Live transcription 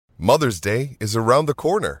Mother's Day is around the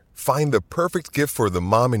corner. Find the perfect gift for the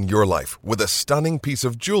mom in your life with a stunning piece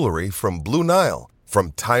of jewelry from Blue Nile.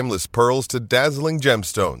 From timeless pearls to dazzling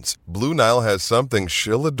gemstones, Blue Nile has something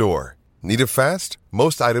she'll adore. Need it fast?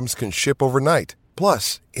 Most items can ship overnight.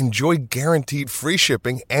 Plus, enjoy guaranteed free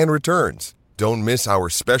shipping and returns. Don't miss our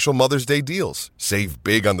special Mother's Day deals. Save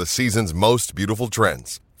big on the season's most beautiful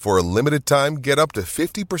trends. For a limited time, get up to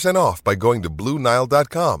 50% off by going to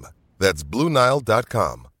BlueNile.com. That's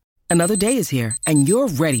BlueNile.com. Another day is here, and you're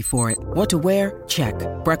ready for it. What to wear? Check.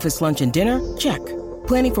 Breakfast, lunch, and dinner? Check.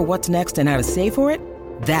 Planning for what's next and how to save for it?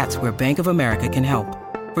 That's where Bank of America can help.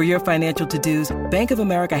 For your financial to-dos, Bank of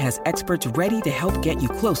America has experts ready to help get you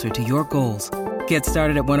closer to your goals. Get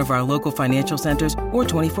started at one of our local financial centers or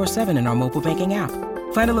 24/7 in our mobile banking app.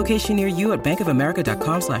 Find a location near you at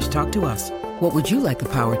bankofamerica.com/talktous. What would you like the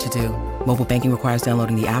power to do? Mobile banking requires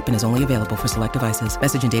downloading the app and is only available for select devices.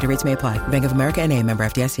 Message and data rates may apply. Bank of America N.A., member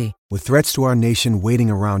FDIC. With threats to our nation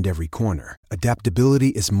waiting around every corner, adaptability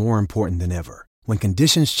is more important than ever. When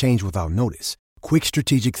conditions change without notice, quick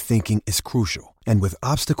strategic thinking is crucial. And with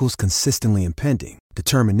obstacles consistently impending,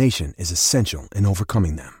 determination is essential in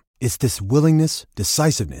overcoming them. It's this willingness,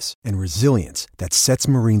 decisiveness, and resilience that sets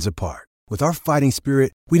Marines apart. With our fighting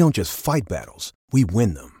spirit, we don't just fight battles, we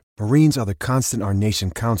win them. Marines are the constant our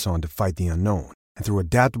nation counts on to fight the unknown. And through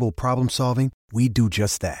adaptable problem solving, we do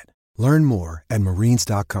just that. Learn more at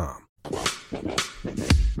marines.com.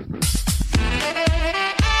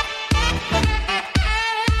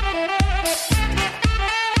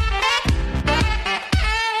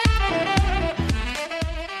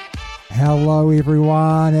 Hello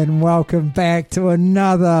everyone and welcome back to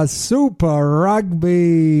another Super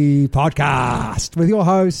Rugby podcast with your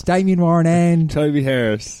host Damien Warren and Toby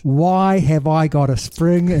Harris. Why have I got a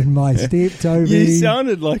spring in my step, Toby? You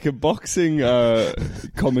sounded like a boxing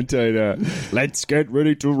commentator. Let's get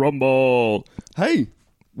ready to rumble. Hey,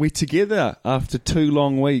 we're together after 2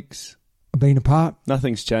 long weeks. I've been apart.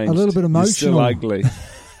 Nothing's changed. A little bit emotional. You're still ugly.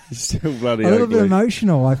 You're still bloody ugly. A little bit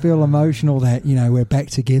emotional. I feel emotional that, we're back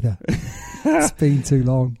together. It's been too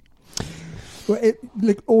long. Well,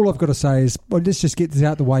 look, all I've got to say is, let's just get this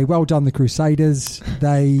out of the way. Well done, the Crusaders.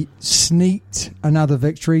 They sneaked another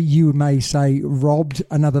victory. You may say robbed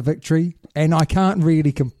another victory. And I can't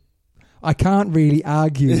really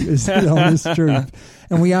argue, is the honest truth.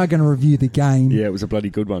 And we are going to review the game. Yeah, it was a bloody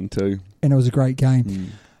good one too. And it was a great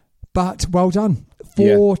game. But well done.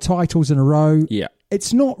 4 titles in a row. Yeah.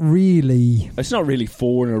 It's not really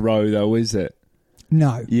 4 in a row, though, is it?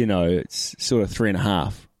 No. It's sort of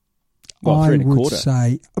 3.5. Well, I 3.25. would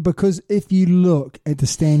say, because if you look at the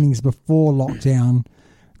standings before lockdown,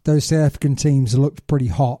 those South African teams looked pretty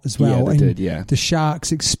hot as well. Yeah, they did, yeah. The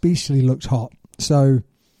Sharks especially looked hot. So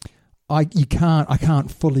I can't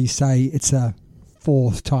fully say it's a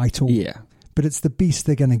 4th title. Yeah. But it's the best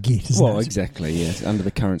they're going to get, isn't it? Well, exactly, yes, under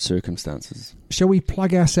the current circumstances. Shall we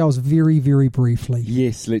plug ourselves very, very briefly?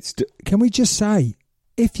 Yes, let's do. Can we just say,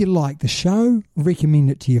 if you like the show,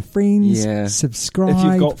 recommend it to your friends, subscribe. If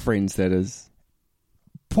you've got friends, that is.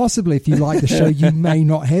 Possibly, if you like the show, you may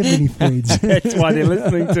not have any friends. That's why they're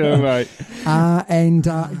listening to it, mate. And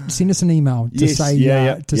send us an email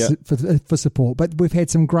to for support. But we've had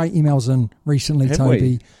some great emails in recently, Have Toby.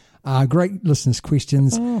 we? Great listeners'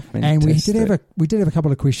 questions, and we did have a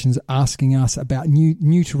couple of questions asking us about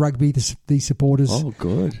new to rugby, these supporters. Oh,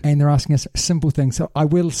 good! And they're asking us simple things. So I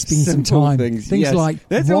will spend some time. Things yes. Like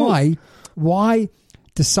why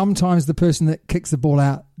does sometimes the person that kicks the ball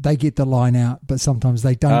out, they get the line out, but sometimes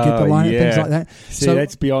they don't get the line out, things like that. See, so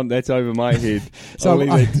that's over my head. So I'll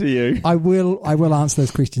leave it to you. I will answer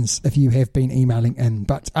those questions if you have been emailing in.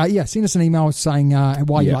 But send us an email saying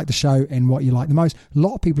why you like the show and what you like the most. A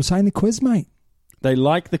lot of people saying the quiz, mate. They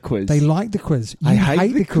like the quiz. They like the quiz. I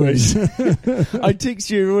hate the quiz. I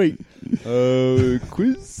text you every week.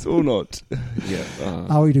 Quiz or not? Yeah.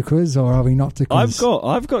 Are we the quiz or are we not the quiz?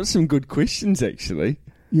 I've got some good questions actually.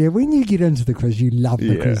 Yeah, when you get into the quiz, you love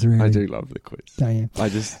the quiz, really. I do love the quiz. Don't you?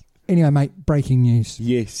 Anyway, mate, breaking news.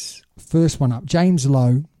 Yes. First one up. James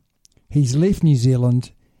Lowe. He's left New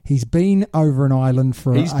Zealand. He's been over an island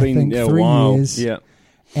for, I think, 3 years. Yeah.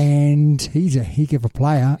 And he's a heck of a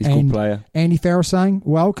player. He's a good player. Andy Farrell saying,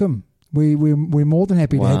 welcome. We're more than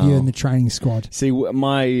happy to have you in the training squad. See,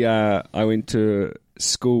 I went to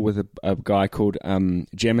school with a guy called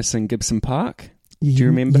Jamison Gibson Park. Do you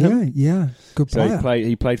remember him? Yeah, good player. So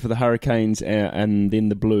he played for the Hurricanes and then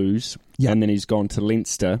the Blues, and then he's gone to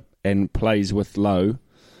Leinster and plays with Lowe.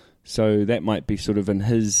 So that might be sort of in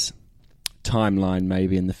his timeline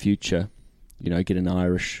maybe in the future, get an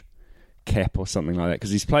Irish cap or something like that,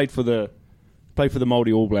 because he's played for the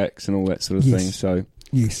Māori All Blacks and all that sort of thing. So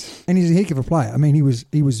Yes, and he's a heck of a player. I mean, he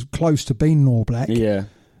was close to being an All Black. Yeah.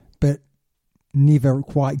 But never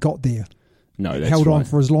quite got there. No, that's held right. on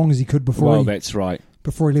for as long as he could before. That's right.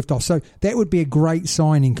 Before he left off. So that would be a great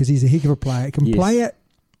signing because he's a heck of a player. Can play it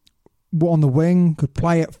on the wing, could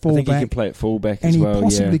play at fullback. I think he can play at fullback as well. And he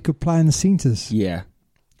possibly could play in the centres. Yeah.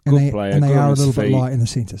 Good player. And they good are a on little his bit feet. light in the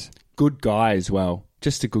centres. Good guy as well.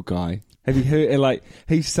 Just a good guy. Have you heard? Like,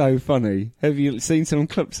 he's so funny. Have you seen some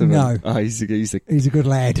clips of him? No. Oh, he's a good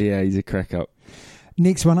lad. Yeah, he's a crack up.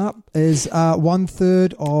 Next one up is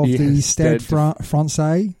 1/3 of the Stade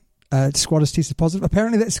Francais squad has tested positive.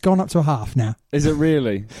 Apparently that's gone up to a half now. Is it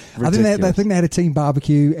really? I think they had a team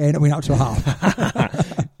barbecue and it went up to a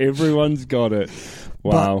half. Everyone's got it.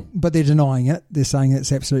 Wow. But they're denying it. They're saying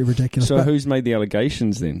it's absolutely ridiculous. So who's made the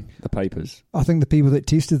allegations then? The papers? I think the people that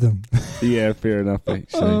tested them. Yeah, fair enough,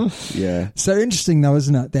 actually. Yeah. So interesting though,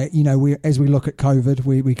 isn't it? That, you know, as we look at COVID,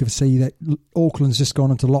 we could see that Auckland's just gone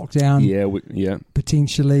into lockdown. Yeah.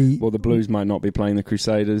 Potentially. Well, the Blues might not be playing the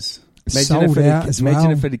Crusaders.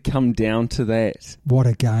 Imagine if it had come down to that. What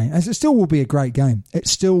a game. It still will be a great game. It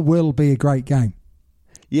still will be a great game.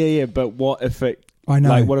 Yeah, but what if it... I know.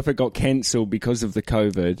 Like, what if it got cancelled because of the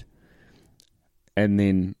COVID, and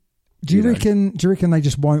then? Do you reckon they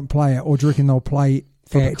just won't play it, or do you reckon they'll play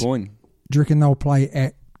flip a coin? Do you reckon they'll play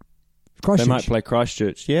at Christchurch? They might play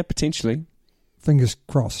Christchurch. Yeah, potentially. Fingers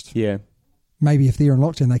crossed. Yeah. Maybe if they're in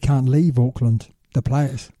lockdown, they can't leave Auckland. The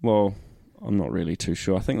players. Well, I'm not really too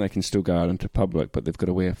sure. I think they can still go out into public, but they've got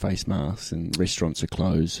to wear face masks, and restaurants are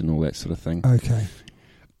closed, and all that sort of thing. Okay.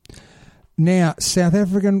 Now, South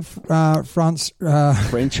African franchises.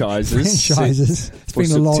 It's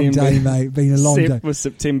been a long day, mate. Been a long day. For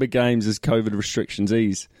September games as COVID restrictions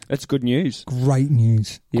ease. That's good news. Great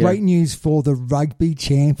news. Yeah. Great news for the Rugby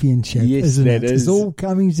Championship, isn't it? Is. It's all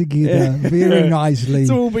coming together very nicely. It's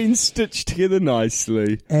all been stitched together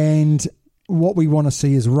nicely. And what we want to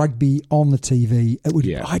see is rugby on the TV.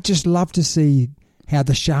 I'd just love to see how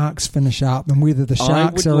the Sharks finish up and whether the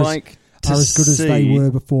Sharks are as good as they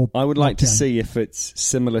were before. I would like to see if it's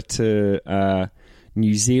similar to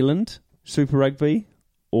New Zealand Super Rugby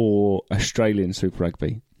or Australian Super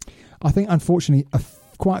Rugby. I think, unfortunately,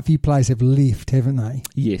 quite a few players have left, haven't they?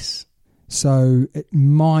 Yes. So it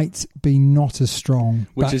might be not as strong.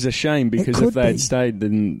 Which is a shame, because if they had stayed,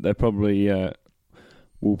 then they probably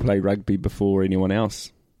will play rugby before anyone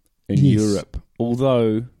else in Europe.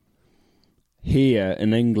 Although here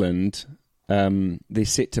in England... they're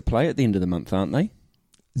set to play at the end of the month, aren't they?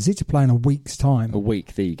 Set to play in a week's time. A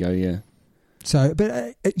week, there you go, yeah. So,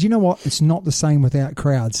 but do you know what? It's not the same without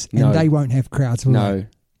crowds. And they won't have crowds, will they?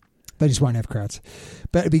 They just won't have crowds.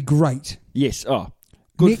 But it'd be great. Yes,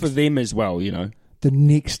 good for them as well, you know. The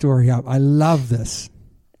next story up. I love this.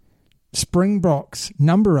 Springboks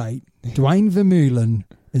number 8, Dwayne Vermeulen,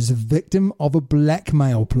 is a victim of a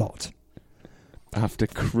blackmail plot. After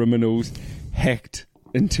criminals hacked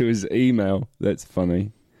into his email. That's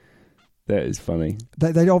funny. That is funny.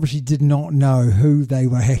 They obviously did not know who they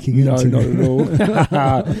were hacking into. No, not at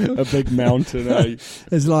all. A big mountain, eh?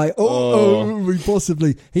 It's like,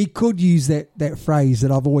 possibly. He could use that phrase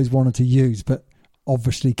that I've always wanted to use, but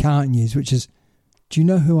obviously can't use, which is, do you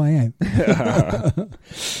know who I am?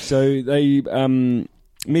 So they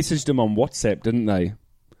messaged him on WhatsApp, didn't they?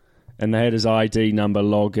 And they had his ID number,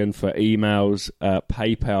 login for emails,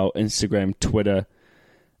 PayPal, Instagram, Twitter,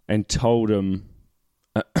 and told him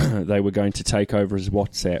they were going to take over his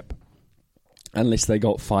WhatsApp unless they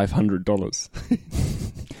got $500.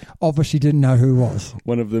 Obviously didn't know who it was.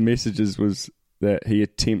 One of the messages was that he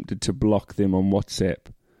attempted to block them on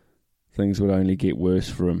WhatsApp. Things would only get worse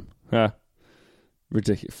for him.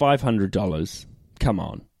 Ridiculous. $500. Come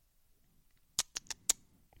on.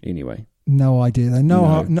 Anyway. No idea.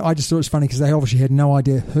 I just thought it was funny because they obviously had no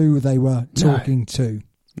idea who they were talking to.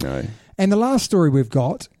 No. And the last story we've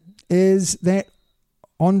got is that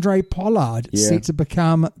Andre Pollard set to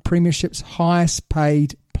become Premiership's highest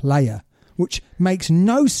paid player, which makes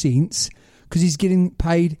no sense because he's getting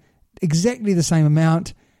paid exactly the same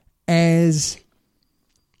amount as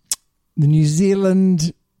the New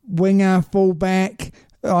Zealand winger fullback.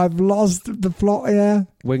 I've lost the plot here.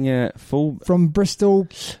 Winger full from Bristol,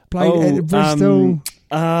 played at Bristol.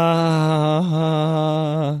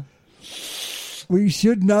 We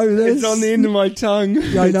should know this. It's on the end of my tongue. I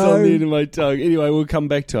know. It's on the end of my tongue. Anyway, we'll come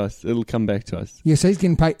back to us. It'll come back to us. Yeah, so he's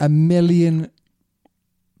getting paid £1 million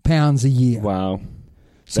a year. Wow.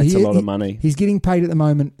 That's a lot of money. He's getting paid at the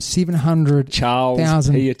moment $700,000.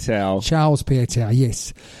 Charles Piutau,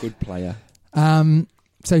 yes. Good player.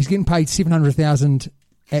 So he's getting paid $700,000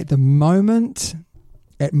 at the moment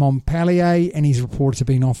at Montpellier, and he's reported to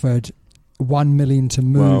being offered $1 million to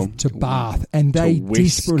move to Bath, and they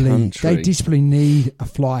desperately need a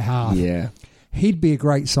fly half. Yeah, he'd be a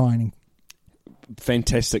great signing.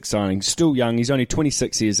 Fantastic signing. Still young. He's only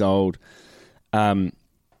 26 years old.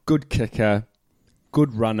 Good kicker,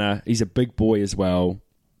 good runner. He's a big boy as well.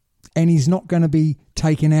 And he's not going to be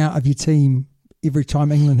taken out of your team every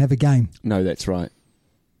time England have a game. No, that's right.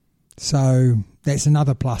 So that's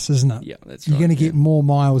another plus, isn't it? Yeah, that's You're right. going to get more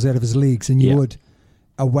miles out of his legs than you would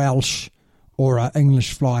a Welsh or an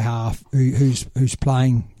English fly half who's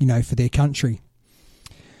playing, for their country.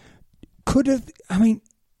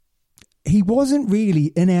 He wasn't really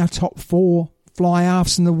in our top 4 fly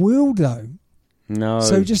halves in the world, though. No.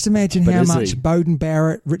 So just imagine how much Beauden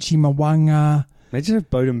Barrett, Richie Mwanga. Imagine if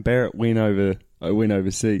Beauden Barrett went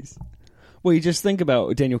overseas. Well, you just think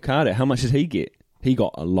about Daniel Carter. How much did he get? He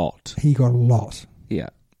got a lot. Yeah.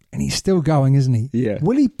 And he's still going, isn't he? Yeah.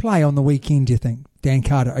 Will he play on the weekend, do you think, Dan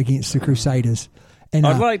Carter, against the Crusaders? And,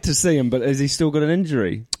 I'd like to see him, but has he still got an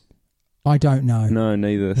injury? I don't know. No,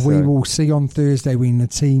 neither. We will see on Thursday when the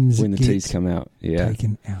teams come out. Yeah.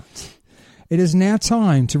 Taken out. It is now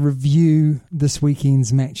time to review this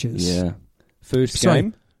weekend's matches. Yeah. First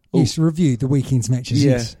game? Yes, review the weekend's matches.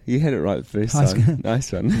 Yeah, yes. You had it right the first time.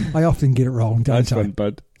 Nice one. I often get it wrong, don't I? Nice one,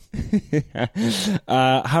 bud.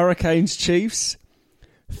 Hurricanes Chiefs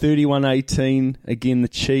 31-18. Again, the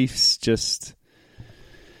Chiefs just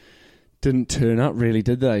didn't turn up really,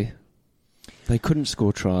 did they? They couldn't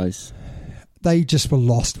score tries. They just were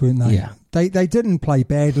lost, weren't they? Yeah. They didn't play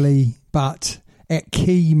badly, but at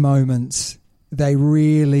key moments they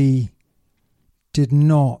really did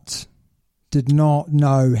not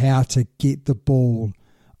know how to get the ball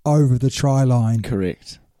over the try line.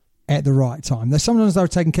 Correct. At the right time. Sometimes they were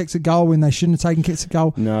taking kicks at goal when they shouldn't have taken kicks at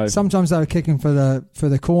goal. No. Sometimes they were kicking for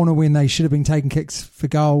the corner when they should have been taking kicks for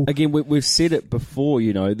goal. Again, we've said it before,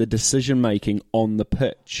 the decision making on the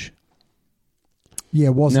pitch. Yeah,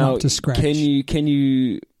 wasn't up to scratch. Can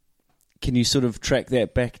you sort of track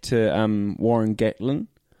that back to Warren Gatland,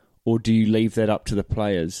 or do you leave that up to the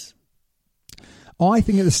players? I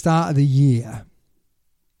think at the start of the year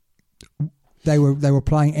they were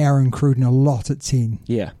playing Aaron Cruden a lot at 10.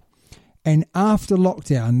 Yeah. And after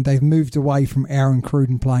lockdown, they've moved away from Aaron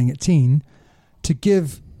Cruden playing at 10 to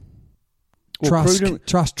give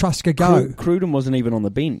Trusk a go. Cruden wasn't even on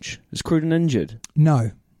the bench. Is Cruden injured?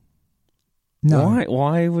 No.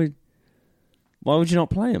 Why would you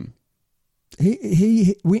not play him?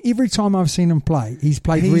 He every time I've seen him play, he's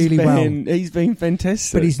played really well. He's been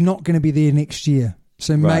fantastic. But he's not going to be there next year.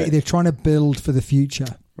 So they're trying to build for the future.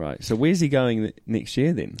 Right. So where's he going next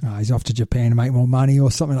year then? Oh, he's off to Japan to make more money or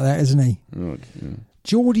something like that, isn't he? Oh, yeah.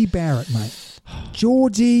 Geordie Barrett, mate.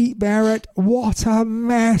 Geordie Barrett, what a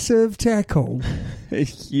massive tackle.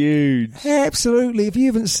 Huge. Absolutely. If you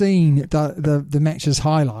haven't seen the match's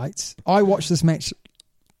highlights, I watched this match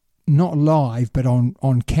not live, but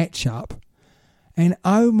on catch-up. And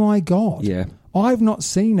oh my God. Yeah. I've not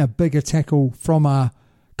seen a bigger tackle from a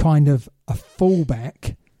kind of a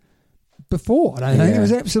fullback before. I don't think it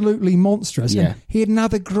was absolutely monstrous. Yeah. And he had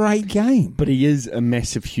another great game. But he is a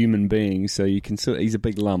massive human being, so you can he's a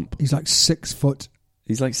big lump. He's like 6 foot.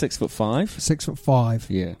 He's like 6'5". 6'5".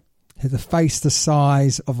 Yeah. Has a face the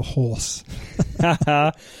size of a horse.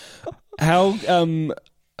 How who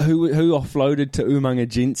offloaded to Umanga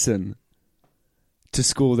Jensen to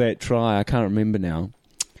score that try? I can't remember now.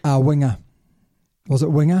 Winger. Was it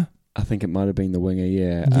winger? I think it might have been the winger,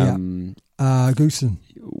 yeah. Goosen.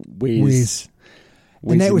 Wes.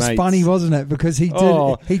 And that was funny, wasn't it? Because he did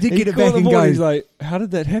get it back and go. He's like, how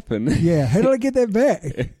did that happen? Yeah, how did I get that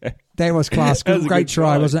back? That was class. That was great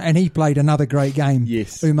try, wasn't it? And he played another great game.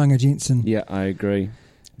 Yes. Umanga Jensen. Yeah, I agree.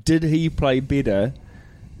 Did he play better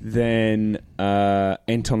than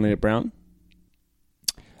Anton Leonard-Brown?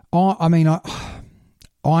 My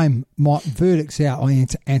verdict's out on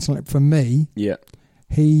Anton. For me, yeah,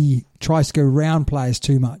 he tries to go round players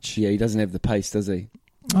too much. Yeah, he doesn't have the pace, does he?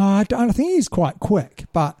 I think he's quite quick,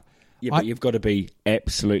 but you've got to be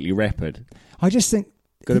absolutely rapid. I just think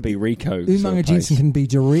got to be Rico. Umanga Jensen can be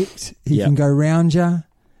direct. He can go round you,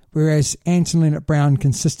 whereas Anton Leonard-Brown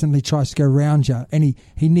consistently tries to go round you, and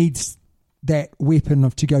he needs that weapon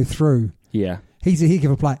to go through. Yeah. He's a heck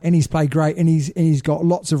of a player, and he's played great, and he's got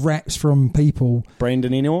lots of raps from people.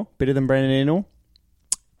 Brandon Ennor? Better than Brandon Ennor?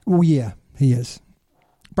 Well, yeah, he is.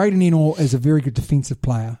 Brandon Ennor is a very good defensive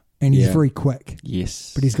player, and he's very quick.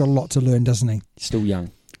 Yes. But he's got a lot to learn, doesn't he? Still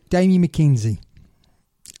young. Damien McKenzie.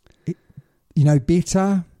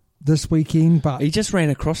 Better this weekend, but... He just ran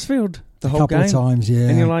a crossfield the whole game. A couple of times, yeah.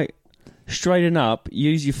 And you're like, straighten up,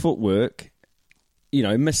 use your footwork,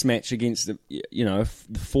 mismatch against the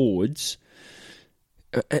forwards.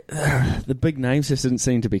 the big names just didn't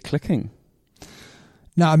seem to be clicking.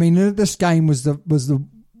 No, I mean, this game was the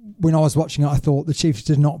when I was watching it, I thought the Chiefs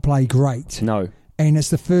did not play great. No. And it's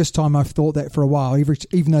the first time I've thought that for a while.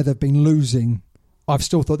 Even though they've been losing, I've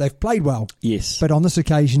still thought they've played well. Yes. But on this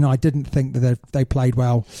occasion, I didn't think that they played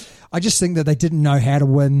well. I just think that they didn't know how to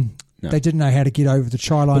win. No. They didn't know how to get over the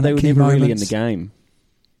try line. But they at were key never moments. really in the game.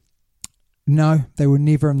 No, they were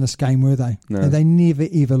never in this game, were they? No. They never,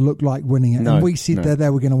 ever looked like winning it. No, and we said that they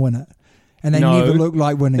were going to win it. And they never looked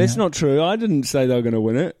like winning that's it. That's not true. I didn't say they were going to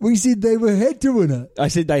win it. We said they had to win it. I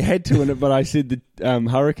said they had to win it, but I said the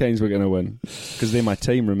Hurricanes were going to win because they're my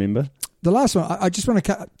team, remember? The last one, I just want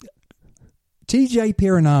to cut. TJ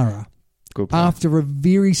Perenara, after a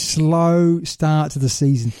very slow start to the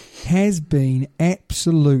season, has been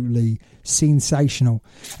absolutely sensational.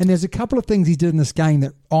 And there's a couple of things he did in this game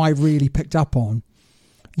that I really picked up on.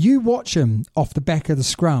 You watch him off the back of the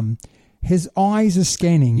scrum, his eyes are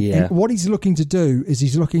scanning. Yeah. And what he's looking to do is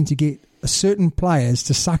he's looking to get certain players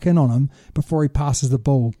to suck in on him before he passes the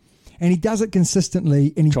ball. And he does it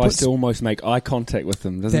consistently. And he tries to almost make eye contact with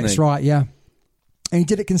them, doesn't he? That's right, yeah. And he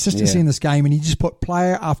did it consistently in this game, and he just put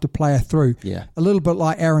player after player through. Yeah. A little bit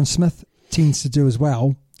like Aaron Smith tends to do as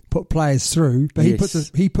well, put players through, but he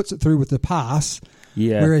puts it through with the pass,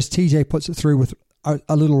 whereas TJ puts it through with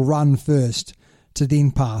a little run first to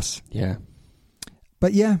then pass. Yeah.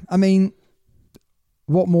 But yeah, I mean,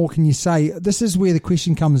 what more can you say? This is where the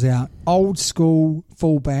question comes out. Old school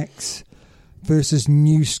fullbacks versus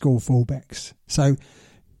new school fullbacks. So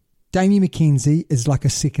Damian McKenzie is like a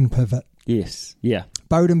second pivot. Yes, yeah.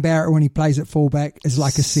 Beauden Barrett, when he plays at fullback, is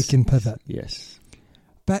like a second pivot. Yes.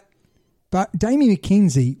 But Damian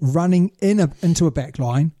McKenzie running into a back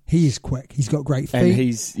line, he is quick. He's got great feet. And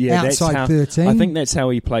he's outside 13. I think that's how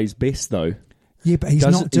he plays best, though. Yeah, but he's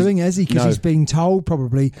not doing it, is he? Because he's being told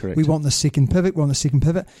probably, Correct. we want the second pivot,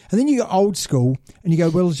 And then you go old school, and you go,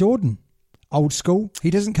 Will Jordan. Old school, he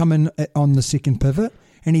doesn't come in on the second pivot,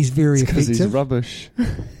 and he's very effective. Because he's rubbish.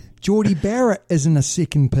 Geordie Barrett isn't a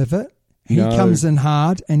second pivot. He comes in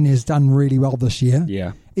hard and has done really well this year.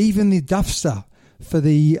 Yeah. Even the Duffster for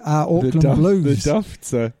the Auckland Blues. The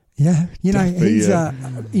Duffster. Yeah, Duffy, he's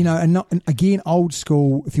and again old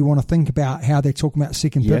school. If you want to think about how they're talking about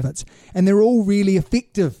second pivots, and they're all really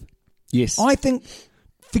effective. Yes, I think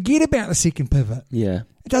forget about the second pivot. Yeah,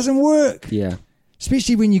 it doesn't work. Yeah,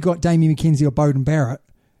 especially when you got Damian McKenzie or Beauden Barrett.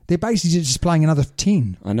 They're basically just playing another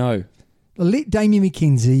 10. I know. Let Damian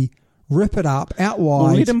McKenzie rip it up out wide.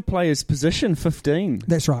 Well, let him play his position 15.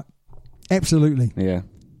 That's right. Absolutely. Yeah.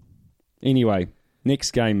 Anyway,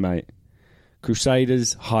 next game, mate.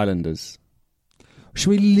 Crusaders, Highlanders. Should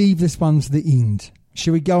we leave this one to the end?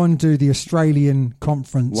 Should we go and do the Australian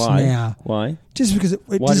conference now? Why? Just because it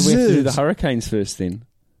Why deserves... do we have to do the Hurricanes first then?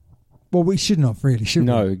 Well, we shouldn't have really, should we?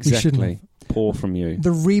 No, exactly. We Poor from you.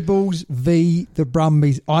 The Rebels v. the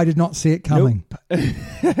Brumbies. I did not see it coming.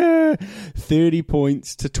 Nope. 30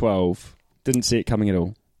 points to 12. Didn't see it coming at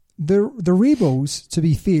all. The Rebels, to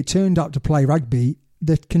be fair, turned up to play rugby.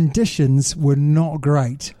 The conditions were not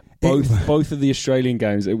great. Both of the Australian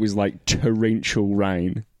games, it was like torrential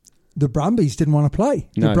rain. The Brumbies didn't want to play.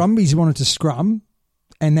 No. The Brumbies wanted to scrum,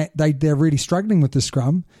 and they're really struggling with the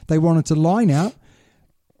scrum. They wanted to line out.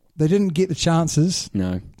 They didn't get the chances.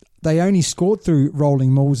 No. They only scored through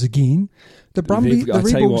rolling mauls again. The Brumbies, the Rebels,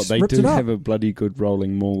 I tell you what, they ripped do it up. have a bloody good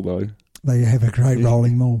rolling maul, though. They have a great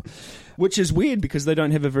rolling maul. Which is weird because they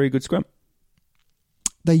don't have a very good scrum.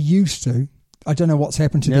 They used to. I don't know what's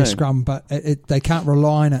happened to their scrum, but they can't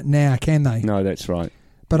rely on it now, can they? No, that's right.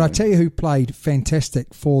 But I tell you who played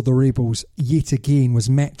fantastic for the Rebels yet again was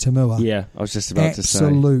Matt Tamua. Yeah, I was just about to say.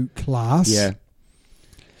 Absolute class. Yeah.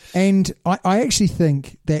 And I actually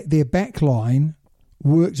think that their back line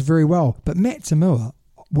worked very well. But Matt Tamua,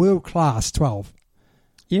 world-class 12.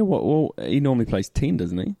 Yeah, well, he normally plays 10,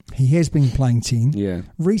 doesn't he? He has been playing 10. Yeah.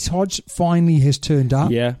 Reece Hodge finally has turned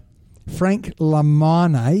up. Yeah. Frank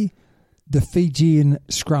Lamane, the Fijian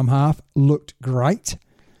scrum half, looked great.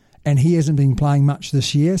 And he hasn't been playing much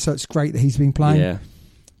this year, so it's great that he's been playing. Yeah.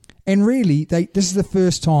 And really, this is the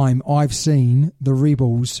first time I've seen the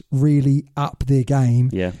Rebels really up their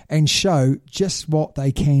game and show just what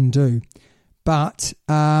they can do. But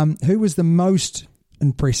who was the most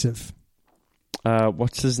impressive?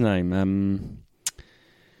 What's his name?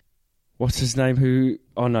 What's his name? Who?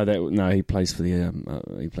 Oh no, he plays for the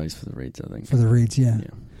Reds, I think. For the Reds, yeah.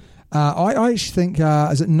 I actually think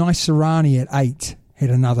is it Naisarani at 8 had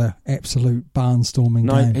another absolute barnstorming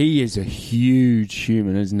game. He is a huge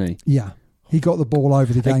human, isn't he? Yeah, he got the ball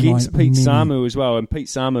over the game against Pete Samu as well, and Pete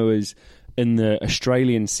Samu is in the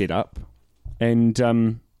Australian setup, and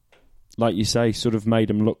like you say, sort of almost made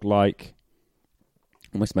him look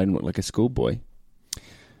like a schoolboy.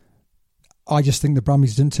 I just think the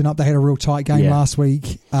Brumbies didn't turn up. They had a real tight game last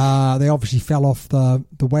week. They obviously fell off the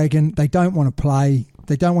wagon. They don't want to play.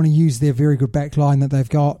 They don't want to use their very good back line that they've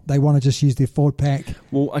got. They want to just use their forward pack.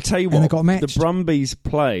 Well, I tell you what, they got matched. The Brumbies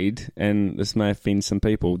played, and this may offend some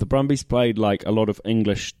people, the Brumbies played like a lot of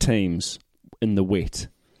English teams in the wet.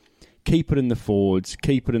 Keep it in the forwards,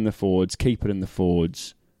 keep it in the forwards, keep it in the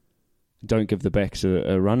forwards. Don't give the backs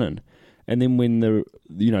a run in. And then when the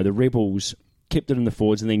Rebels kept it in the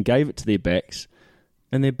forwards and then gave it to their backs,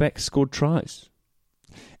 and their backs scored tries.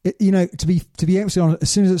 To be absolutely honest, as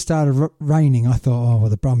soon as it started raining, I thought, oh well,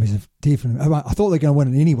 the Brumbies have definitely. I thought they're going to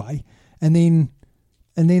win it anyway, and then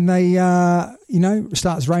they,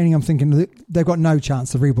 starts raining. I'm thinking they've got no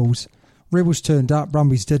chance. The Rebels turned up,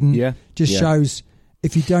 Brumbies didn't. Yeah, shows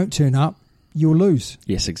if you don't turn up, you'll lose.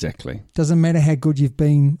 Yes, exactly. Doesn't matter how good you've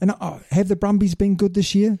been. And have the Brumbies been good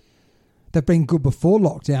this year? They've been good before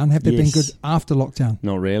lockdown. Have they been good after lockdown?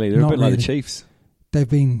 Not really. They're a bit like the Chiefs. They've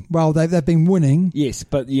been winning. Yes,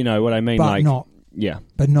 but you know what I mean. But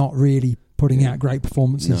not really putting out great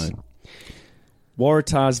performances. No.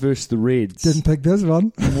 Waratahs versus the Reds. Didn't pick this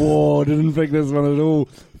one. Whoa, didn't pick this one at all.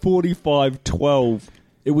 45-12.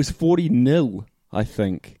 It was 40-0, I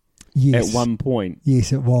think. Yes. At one point.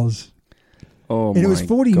 Yes, it was. Oh, and it was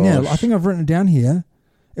 40-0. I think I've written it down here.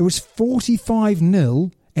 It was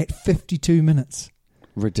 45-0 at 52 minutes.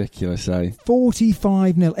 Ridiculous, eh?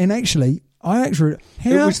 45-0. And actually, it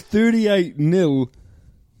was 38-0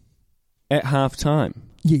 at half time.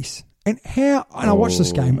 Yes. And I watched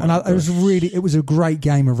this game, and it was a great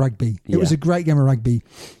game of rugby. It was a great game of rugby.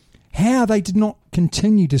 How they did not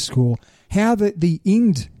continue to score, how the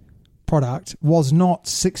end product was not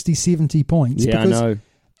 60, 70 points. Yeah, because I know.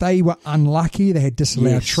 They were unlucky. They had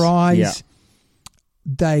disallowed tries. Yeah.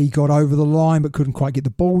 They got over the line but couldn't quite get the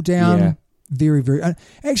ball down. Yeah. Very, very.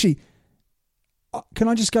 Actually, can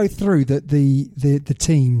I just go through the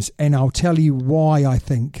teams, and I'll tell you why I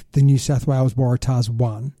think the New South Wales Waratahs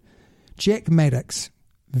won. Jack Maddox,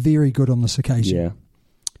 very good on this occasion. Yeah.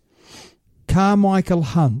 Carmichael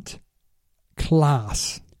Hunt,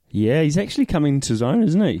 class. Yeah, he's actually coming to his own,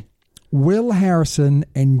 isn't he? Will Harrison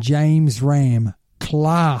and James Ram,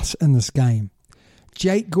 class in this game.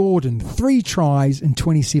 Jake Gordon, 3 tries in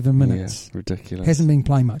 27 minutes. Yeah, ridiculous. Hasn't been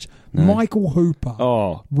playing much. No. Michael Hooper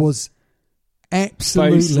was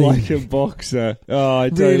absolutely... Face like a boxer. Oh, I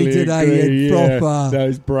totally really did agree. Proper.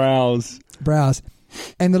 Those brows.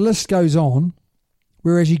 And the list goes on,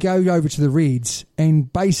 whereas you go over to the Reds,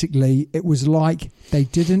 and basically it was like they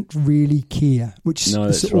didn't really care, which is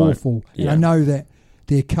awful. Right. Yeah. And I know that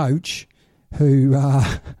their coach,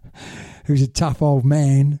 who's a tough old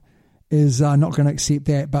man, is not going to accept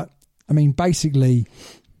that. But, I mean, basically,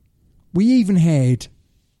 we even had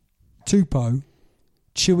Tupou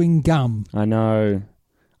chewing gum. I know.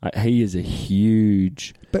 He is a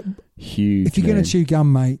huge If you're going to chew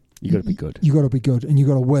gum, mate, you got to be good. You got to be good, and you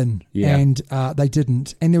got to win. Yeah. And they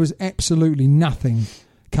didn't, and there was absolutely nothing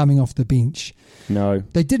coming off the bench. No,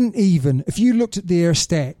 they didn't even. If you looked at their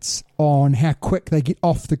stats on how quick they get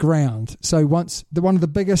off the ground, so one of the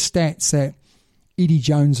biggest stats that Eddie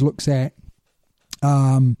Jones looks at,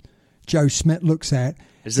 Joe Schmidt looks at,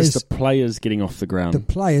 is the players getting off the ground. The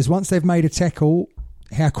players, once they've made a tackle,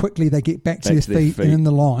 how quickly they get back to their feet and in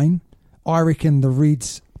the line. I reckon the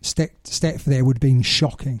Reds stat for that would have been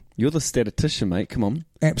shocking. You're the statistician, mate. Come on.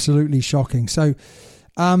 Absolutely shocking. So,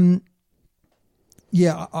 I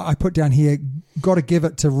put down here, got to give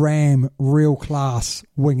it to Ram, real class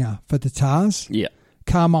winger for the Tars. Yeah.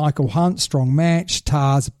 Carmichael Hunt, strong match.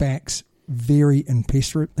 Tars backs, very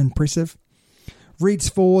impressive. Reds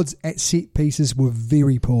forwards at set pieces were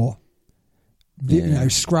very poor.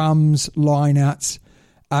 Scrums, lineouts,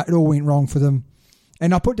 it all went wrong for them.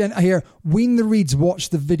 And I put down here, when the Reds watch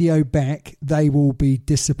the video back, they will be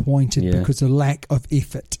disappointed because of lack of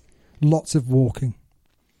effort. Lots of walking.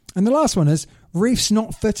 And the last one is, refs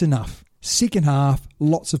not fit enough. Second half,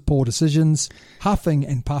 lots of poor decisions, huffing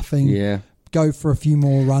and puffing. Yeah. Go for a few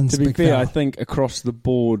more runs. To be fair, I think across the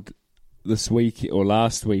board this week or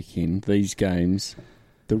last weekend, these games,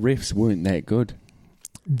 the refs weren't that good.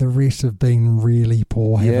 The refs have been really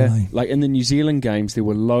poor, haven't they? Like in the New Zealand games, there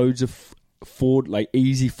were loads of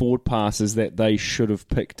easy forward passes that they should have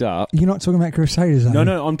picked up. You're not talking about Crusaders, are you?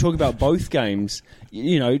 No, I'm talking about both games.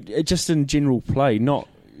 Just in general play, not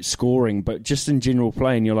scoring, but just in general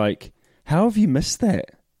play. And you're like, how have you missed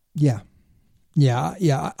that? Yeah. I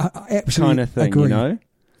absolutely kind of thing, agree.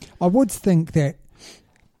 I would think that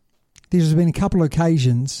there's been a couple of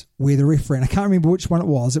occasions where the referee, and I can't remember which one it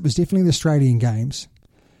was. It was definitely the Australian games.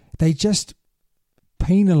 they just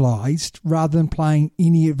penalised rather than playing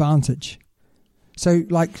any advantage. So,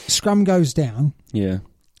 like, scrum goes down. Yeah.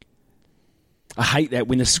 I hate that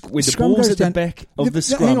when the Scrum ball's goes at the down. back of the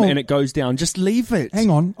scrum and it goes down. Just leave it. Hang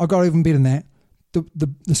on, I got even better than that.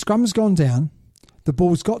 The scrum's gone down. The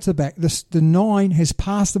ball's got to the back. The 9 has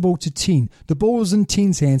passed the ball to 10. The ball's in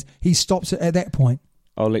 10's hands. He stops it at that point.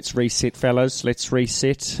 Oh, let's reset, fellas. Let's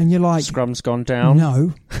reset. And you're like... Scrum's gone down.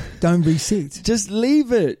 No, don't reset. Just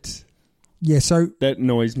leave it. Yeah, so... That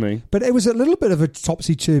annoys me. But it was a little bit of a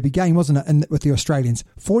topsy-turvy game, wasn't it, with the Australians?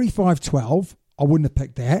 45-12, I wouldn't have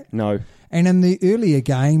picked that. No. And in the earlier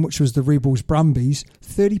game, which was the Rebels-Brumbies,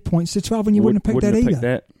 30 points to 12, and you wouldn't have picked that either. Picked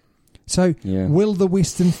that. So, will the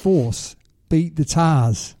Western Force beat the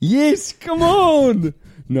Tars? Yes, come on!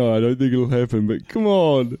 No, I don't think it'll happen, but come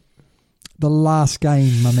on. The last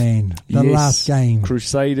game, my man. The last game.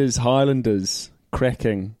 Crusaders, Highlanders,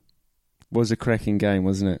 cracking. Was a cracking game,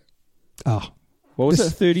 wasn't it? Oh. What was it,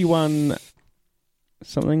 31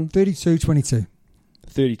 something? 32-22.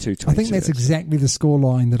 32-22. I think that's exactly the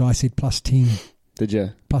scoreline that I said, plus 10. Did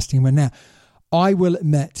you? Plus 10 win. Now, I will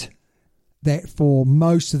admit that for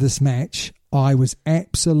most of this match, I was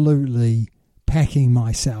absolutely packing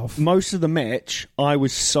myself. Most of the match, I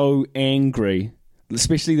was so angry,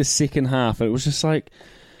 especially the second half. It was just like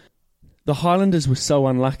the Highlanders were so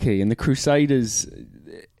unlucky, and the Crusaders,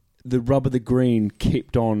 the rub of the green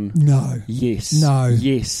kept on. No. Yes. No.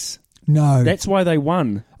 Yes. No. That's why they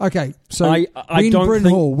won. Okay, so I when don't Bryn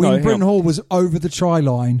think- Hall, no, hang Bryn on. Hall was over the try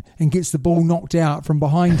line and gets the ball knocked out from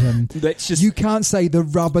behind him, That's just. you can't say the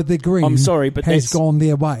rub of the green I'm sorry, but has that's gone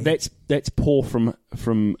their way. That's poor from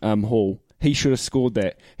Hall. He should have scored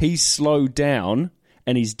that. He's slowed down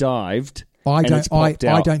and he's dived. I and it's popped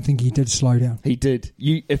out. don't think he did slow down. He did.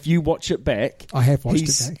 If you watch it back, I have watched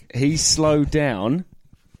it back. He's slowed down,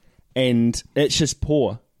 and it's just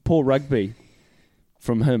poor rugby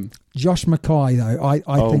from him. Josh Mackay, though, I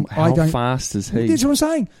think how I don't. fast is he? That's what I'm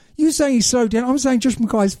saying. You're saying he slowed down. I'm saying Josh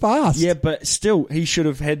Mackay's fast. Yeah, but still, he should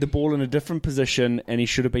have had the ball in a different position, and he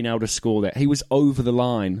should have been able to score that. He was over the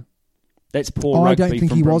line. That's poor rugby. I don't think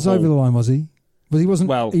from he Bryn was Hall. over the line, was he? Well, he wasn't.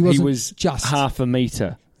 Well, he wasn't was just half a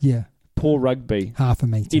metre. Yeah, Poor rugby. half a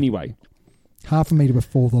metre. Anyway, Half a metre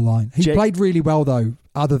before the line. He Jack- played really well, though,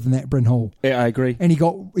 other than that, Bryn Hall. yeah, I agree. And he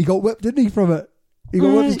got whipped, didn't he, from it? He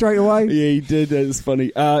got whipped straight away. Yeah, he did. It was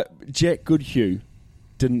funny. Jack Goodhue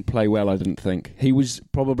didn't play well, I didn't think. He was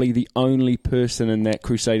probably the only person in that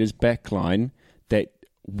Crusaders backline that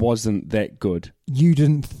wasn't that good. You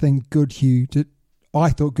didn't think Goodhue did.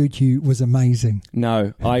 I thought Goodhue was amazing.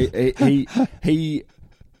 No, he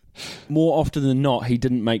more often than not, he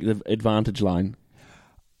didn't make the advantage line.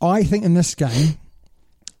 I think in this game,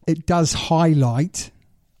 it does highlight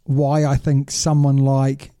why I think someone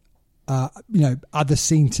like, other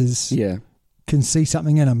centres can see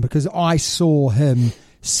something in him, because I saw him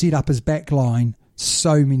set up his back line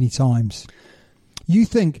so many times. You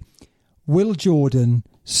think Will Jordan,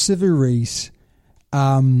 Siveries,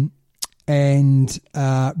 and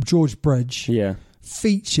George Bridge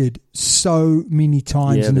featured so many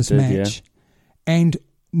times in this match, and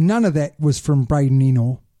none of that was from Braden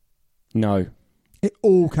Ennor. No. It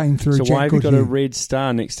all came through So Jack why have you got a Goodhue. red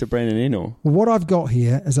star next to Brandon Ennor? Well, what I've got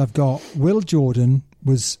here is I've got Will Jordan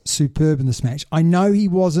was superb in this match. I know he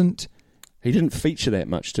wasn't, He didn't feature that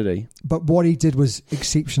much, did he? but what he did was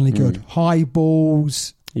exceptionally good. High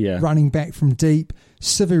balls, Yeah. running back from deep.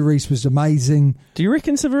 Siveries was amazing. Do you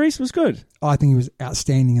reckon Siveries was good? I think he was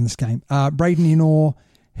outstanding in this game. Braden Ennor,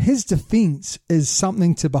 his defence is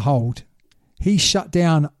something to behold. He shut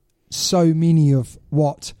down so many of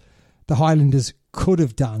what the Highlanders could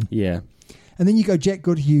have done. Yeah. And then you go Jack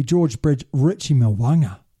Goodhue, George Bridge, Richie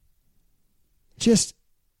Mwanga. Just,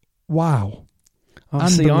 wow.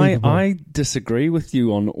 See, Unbelievable. I disagree with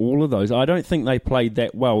you on all of those. I don't think they played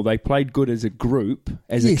that well. They played good as a group,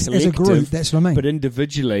 as Yes, a as a collective. group, that's what I mean. But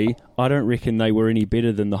individually, I don't reckon they were any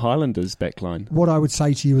better than the Highlanders backline. What I would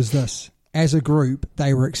say to you is this. As a group,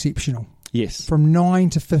 they were exceptional. Yes. From 9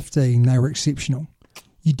 to 15, they were exceptional.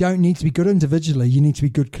 You don't need to be good individually. You need to be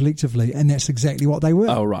good collectively. And that's exactly what they were.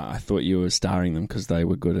 Oh, right. I thought you were starring them because they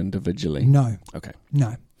were good individually. No. Okay.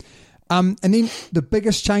 No. And then the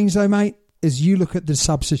biggest change, though, mate, is you look at the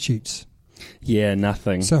substitutes. Yeah,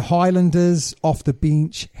 nothing. So Highlanders off the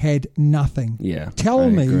bench had nothing. Yeah, Tell I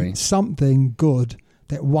me agree. something good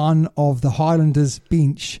that one of the Highlanders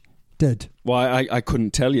bench did. Well, I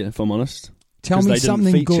couldn't tell you, if I'm honest. Tell 'Cause me they didn't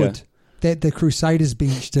something feature. good that the Crusaders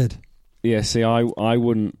bench did. Yeah, see, I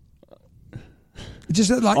wouldn't. Just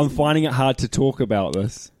like, I'm finding it hard to talk about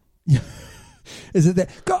this. is it that?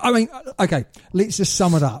 I mean, okay, let's just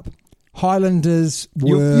sum it up. Highlanders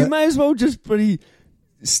were... You may as well just pretty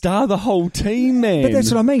star the whole team, man. But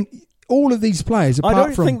that's what I mean. All of these players, I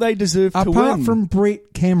don't think they deserve to win. Apart from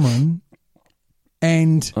Brett Cameron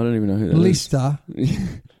and I don't even know who that Leicester,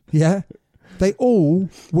 yeah, they all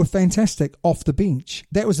were fantastic off the bench.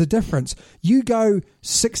 That was the difference. You go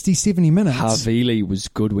 60, 70 minutes. Havili was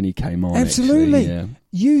good when he came on. Absolutely. Actually, yeah.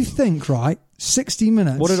 You think, right, 60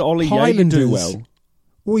 minutes. What did Ollie Yager do well?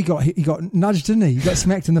 Well, he got nudged, didn't he? He got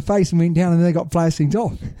smacked in the face and went down and they got players sent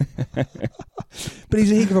off. But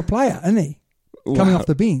he's a heck of a player, isn't he? Coming off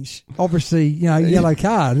the bench. Obviously, yellow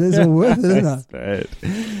card. It's all worth it, isn't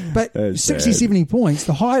it? But That's 60, bad. 70 points,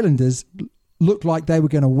 the Highlanders looked like they were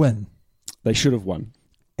going to win. They should have won.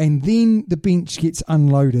 And then the bench gets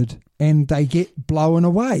unloaded and they get blown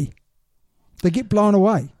away. They get blown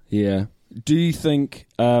away. Yeah. Do you think...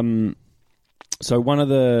 so one of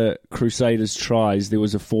the Crusaders' tries, there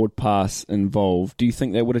was a forward pass involved. Do you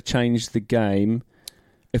think that would have changed the game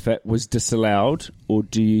if it was disallowed? Or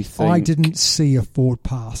do you think... I didn't see a forward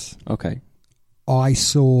pass. Okay. I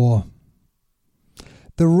saw...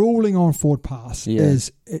 The ruling on forward pass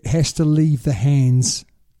is it has to leave the hands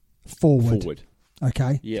forward.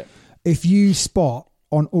 Okay? Yeah. If you spot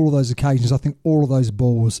on all of those occasions, I think all of those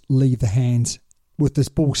balls leave the hands with this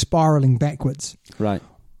ball spiralling backwards. Right.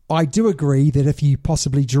 I do agree that if you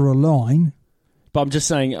possibly drew a line... But I'm just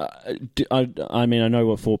saying, I mean, I know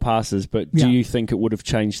what forward pass is, but do you think it would have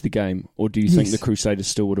changed the game? Or do you think the Crusaders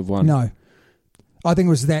still would have won? No. I think it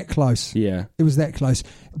was that close. Yeah. It was that close.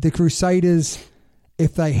 The Crusaders,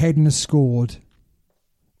 if they hadn't have scored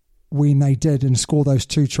when they did and score those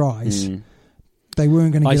 2 tries, they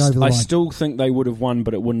weren't going to get over the line. I still think they would have won,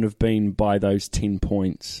 but it wouldn't have been by those 10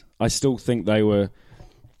 points. I still think they were,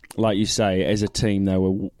 like you say, as a team, they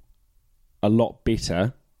were a lot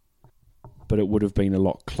better, but it would have been a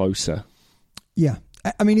lot closer. Yeah.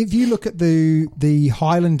 I mean, if you look at the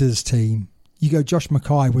Highlanders team, you go, Josh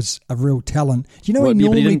Mackay was a real talent. Do you know he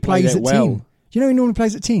normally plays at 10? Do you know he normally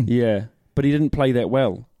plays at 10? Yeah, but he didn't play that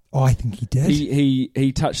well. Oh, I think he did.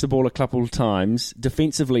 He touched the ball a couple of times.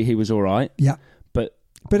 Defensively, he was all right. Yeah. But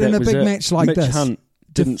in a big match like Mitch this... Hunt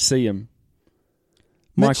didn't see him.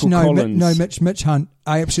 Mitch Hunt,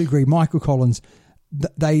 I absolutely agree. Michael Collins,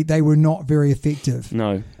 they were not very effective.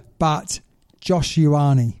 No. But Josh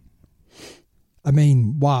Ioane, I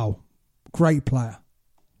mean, wow. Great player.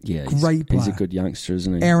 Yeah, Great player. He's a good youngster,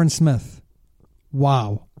 isn't he? Aaron Smith,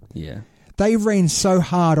 wow. Yeah. They ran so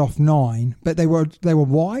hard off 9, but they were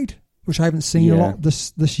wide, which I haven't seen a lot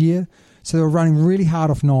this year. So they were running really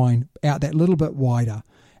hard off 9, out that little bit wider.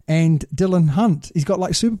 And Dylan Hunt, he's got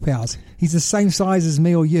like superpowers. He's the same size as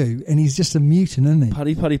me or you, and he's just a mutant, isn't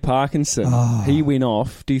he? Puddy Parkinson. Oh. He went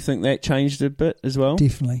off. Do you think that changed a bit as well?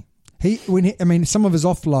 Definitely. Some of his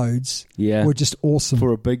offloads were just awesome.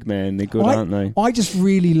 For a big man, they're good, aren't they? I just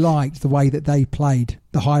really liked the way that they played,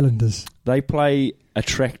 the Highlanders. They play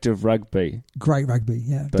attractive rugby. Great rugby,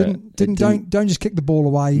 yeah. Don't just kick the ball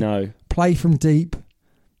away. No. Play from deep,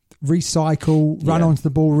 recycle, run onto the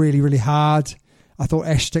ball really, really hard. I thought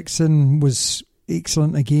Ash Dixon was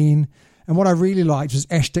excellent again. And what I really liked was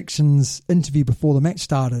Ash Dixon's interview before the match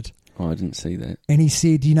started. Oh, I didn't see that. And he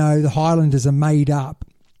said, the Highlanders are made up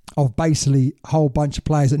of basically a whole bunch of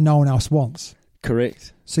players that no one else wants.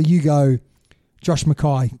 Correct. So you go Josh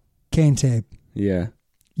Mackay, Cantab. Yeah.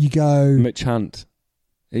 You go... Mitch Hunt.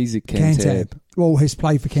 He's a Cantab. Well, he's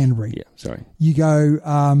played for Canterbury. Yeah, sorry. You go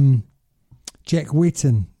Jack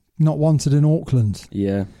Wetton, not wanted in Auckland.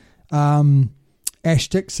 Yeah. Ash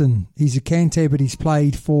Dixon, he's a Cantab, but he's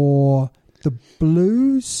played for the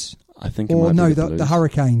Blues. I think it might be the Blues. The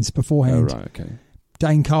Hurricanes beforehand. Oh, right, okay.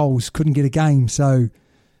 Dane Coles couldn't get a game, so,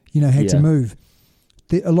 had to move.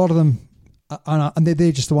 A lot of them, and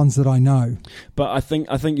they're just the ones that I know. But I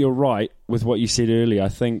think you're right with what you said earlier. I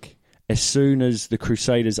think as soon as the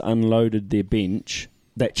Crusaders unloaded their bench,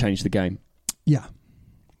 that changed the game. Yeah.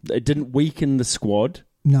 It didn't weaken the squad.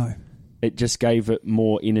 No. It just gave it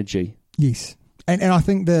more energy. Yes. And I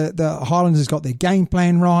think the Highlanders got their game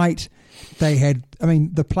plan right. They had,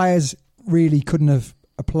 the players really couldn't have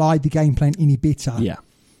applied the game plan any better. Yeah.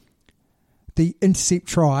 The intercept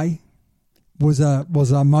try was a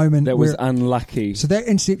moment that was unlucky. So that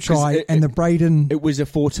intercept try and the Braden... It was a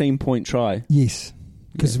 14-point try. Yes.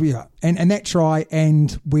 Because and that try,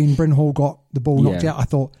 and when Bryn Hall got the ball knocked out, I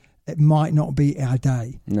thought it might not be our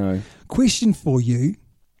day. No. Question for you.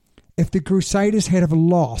 If the Crusaders had ever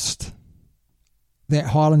lost that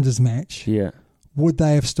Highlanders match, would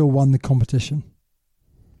they have still won the competition?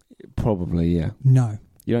 Probably, yeah. No.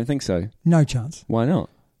 You don't think so? No chance. Why not?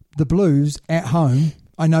 The Blues at home,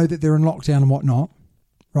 I know that they're in lockdown and whatnot,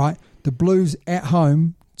 right? The Blues at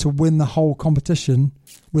home to win the whole competition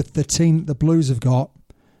with the team that the Blues have got,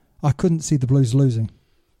 I couldn't see the Blues losing.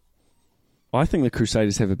 I think the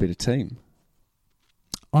Crusaders have a better team.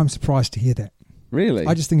 I'm surprised to hear that. Really?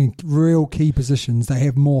 I just think in real key positions, they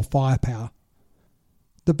have more firepower.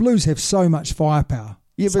 The Blues have so much firepower.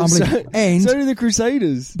 Yeah, It's but unbelievable. And so do the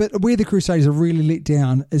Crusaders. But where the Crusaders are really let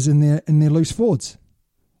down is in their loose forwards.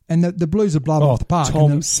 And the Blues are blown off the park.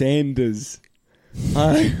 Tom Sanders.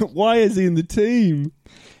 Why is he in the team?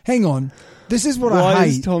 Hang on. This is what Why I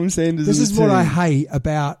is hate. Tom Sanders This in is the what team? I hate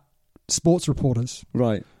about sports reporters.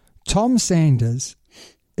 Right. Tom Sanders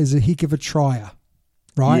is a heck of a trier,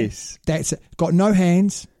 right? Yes. That's it. Got no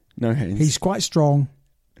hands. No hands. He's quite strong,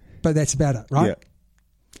 but that's about it, right? Yeah.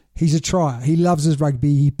 He's a trier. He loves his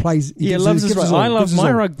rugby. He plays. He gives loves his gives rugby. all, I love gives his my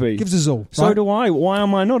all. rugby. Gives us all. So right? do I. Why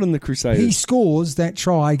am I not in the Crusaders? He scores that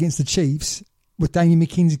try against the Chiefs with Damien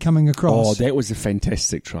McKenzie coming across. Oh, that was a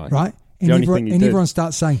fantastic try. Right? The And, only thing he did. everyone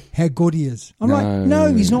starts saying how good he is. I'm like,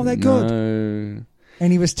 no, he's not that good. No.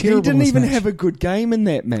 And he was terrible. He didn't in this even match. have a good game in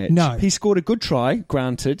that match. No. He scored a good try,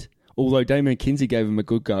 granted, although Damien McKenzie gave him a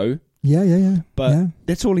good go. Yeah. But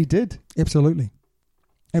that's all he did. Absolutely.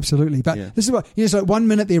 But Yeah. this is what, it's like 1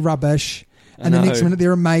 minute they're rubbish and the I next know. minute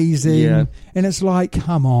they're amazing. Yeah. And it's like,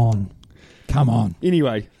 come on.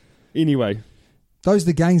 Anyway. Those are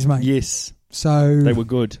the games, mate. Yes. So They were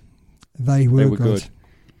good. They were good. good.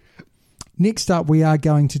 Next up, we are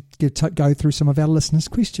going to go through some of our listeners'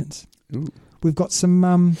 questions. Ooh. We've got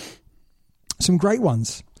some great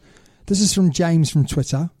ones. This is from James from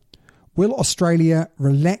Twitter. Will Australia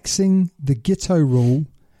relaxing the Ghetto rule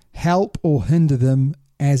help or hinder them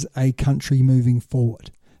as a country moving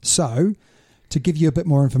forward? So, to give you a bit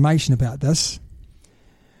more information about this,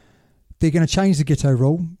 they're going to change the Ghetto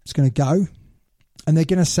rule. It's going to go. And they're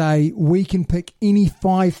going to say, we can pick any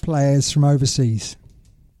 5 players from overseas.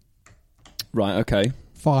 Right, okay.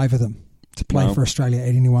 5 of them to play Wow. for Australia at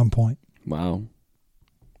any one point. Wow.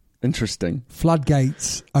 Interesting.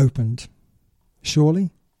 Floodgates opened.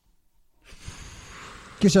 Surely?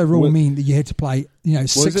 Ghetto rule Will- mean that you had to play,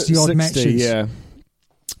 60-odd matches. Yeah.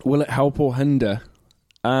 Will it help or hinder?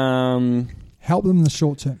 Help them in the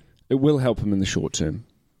short term. It will help them in the short term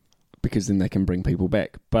because then they can bring people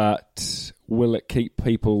back. But will it keep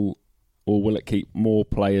people or will it keep more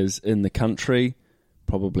players in the country?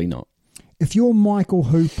 Probably not. If you're Michael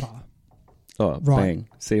Hooper, Oh, Right. bang.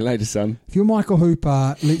 See you later, son. if you're Michael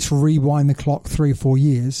Hooper, let's rewind the clock 3 or 4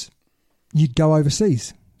 years, you'd go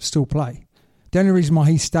overseas, still play. The only reason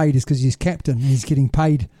why he stayed is because he's captain and he's getting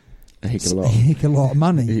paid A heck of a a lot. heck of a lot of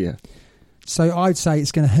money. Yeah. So I'd say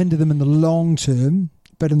it's going to hinder them in the long term,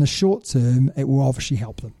 but in the short term, it will obviously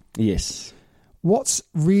help them. Yes. What's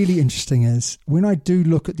really interesting is when I do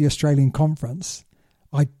look at the Australian Conference,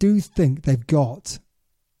 I do think they've got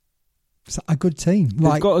a good team.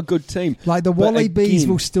 They've got a good team. Like the But Wallabies again-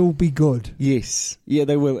 will still be good. Yes. Yeah,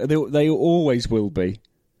 they will. They always will be.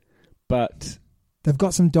 But They've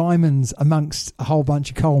got some diamonds amongst a whole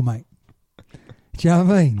bunch of coal, mate. Do you know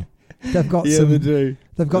what I mean? They've got yeah, some. they do.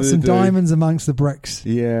 They've got They some do. diamonds amongst the bricks.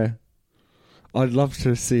 Yeah. I'd love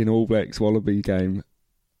to see an All Blacks Wallaby game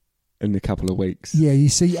in a couple of weeks. Yeah, you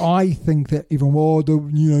see, I think that everyone,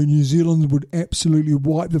 New Zealand would absolutely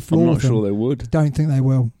wipe the floor. I'm not with them. sure they would. Don't think they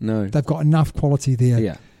will. No. They've got enough quality there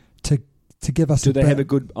Yeah. to give us. Do they bit. have a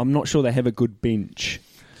good? I'm not sure they have a good bench.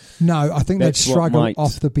 No, I think they'd That's what struggle might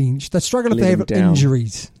off the bench. They'd struggle if let they have them down.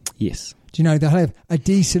 injuries. Yes. Do you know, they'll have a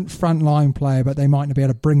decent frontline player, but they might not be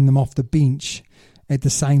able to bring them off the bench at the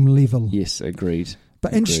same level. Yes. Agreed.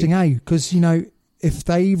 But interesting, Because, if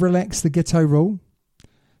they relax the Ghetto rule,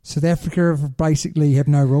 South Africa basically have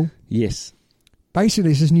no rule. Yes.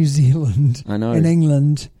 Basically, it's just New Zealand I know. and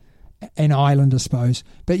England and Ireland, I suppose.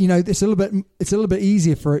 But, it's a little bit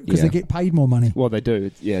easier for it because Yeah. they get paid more money. Well, they do.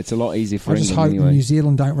 Yeah, it's a lot easier for I just England hope anyway. New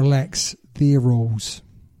Zealand don't relax their rules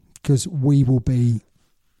because we will be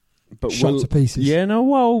But shot to pieces. Yeah, no,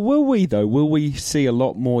 well, will we though? Will we see a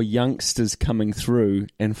lot more youngsters coming through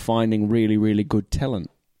and finding really, really good talent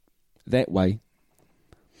that way?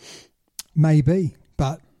 Maybe,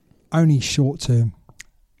 but only short term.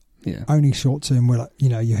 Yeah. Only short term where,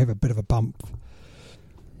 you have a bit of a bump.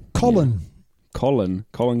 Colin. Colin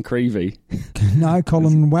Creevy. No,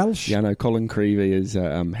 Colin Welsh. Yeah, no, Colin Creevy is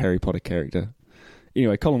a Harry Potter character.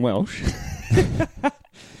 Anyway, Colin Welsh.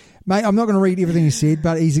 Mate, I'm not going to read everything he said,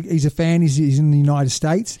 but he's a fan. He's in the United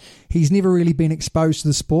States. He's never really been exposed to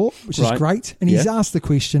the sport, which is Right. great. And he's asked the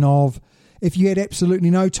question of, if you had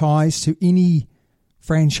absolutely no ties to any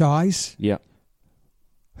franchise, Yeah.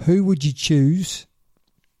 who would you choose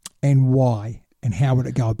and why? And how would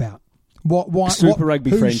it go about? Super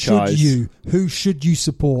Rugby who franchise. Who should you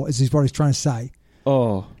support, is what he's trying to say.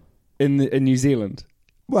 Oh, in New Zealand?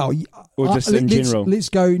 Well, or just in general? Let's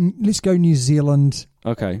go New Zealand.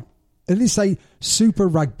 Okay. Let's say Super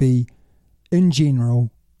Rugby in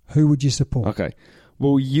general. Who would you support? Okay.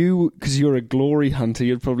 Well, because you're a glory hunter,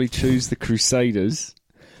 you'd probably choose the Crusaders.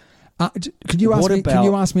 Could you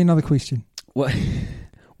ask me another question? What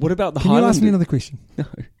about the Highlanders? Can you ask me another question?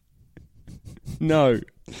 No.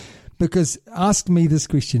 Because ask me this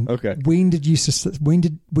question. Okay. When did you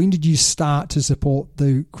start to support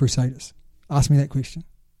the Crusaders? Ask me that question.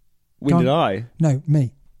 When did I? No,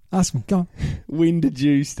 me. Ask me. Go on. When did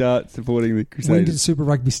you start supporting the Crusaders? When did Super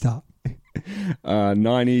Rugby start?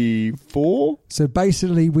 94. So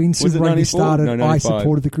basically, when Super Rugby started, no, I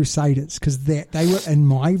supported the Crusaders because they were in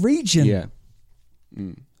my region. Yeah.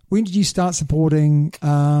 Mm. When did you start supporting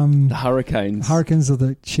the Hurricanes? Hurricanes or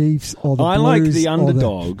the Chiefs or the Blues? I like the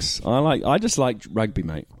underdogs. I just like rugby,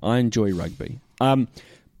 mate. I enjoy rugby.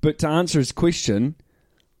 But to answer his question,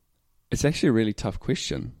 it's actually a really tough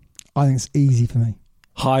question. I think it's easy for me.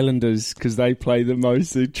 Highlanders, because they play the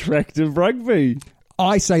most attractive rugby.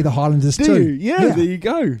 I say the Highlanders Do too. You? Yeah, there you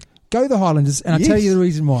go. Go the Highlanders, and I'll tell you the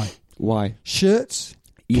reason why. Why? Shirts,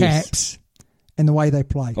 caps, and the way they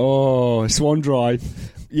play. Oh, Swan Drive.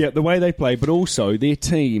 Yeah, the way they play, but also their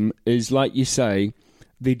team is, like you say,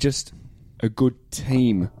 they're just a good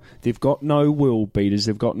team. They've got no world beaters.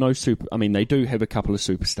 They've got no super... I mean, they do have a couple of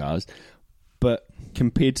superstars, but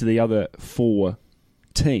compared to the other four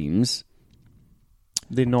teams,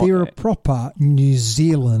 they're not... They're a proper New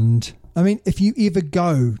Zealand... I mean, if you ever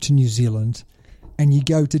go to New Zealand and you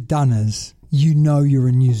go to Dunners, you know you're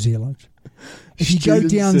in New Zealand. If you go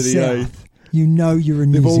down south... You know you're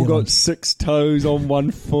in New Zealand. They've all got 6 toes on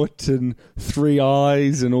 1 foot and 3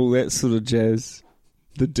 eyes and all that sort of jazz.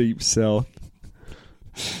 The deep south.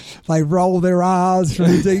 They roll their R's from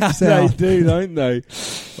the deep south. They do, don't they?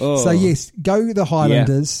 Oh. So yes, go the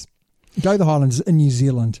Highlanders. Yeah. Go the Highlanders in New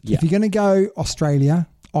Zealand. Yeah. If you're going to go Australia,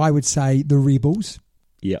 I would say the Rebels.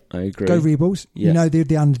 Yeah, I agree. Go Rebels. Yeah. You know they're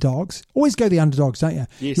the underdogs. Always go the underdogs, don't you?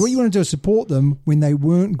 Yes. What you want to do is support them when they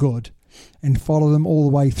weren't good and follow them all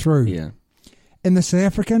the way through. Yeah. In the South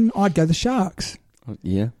African, I'd go the Sharks.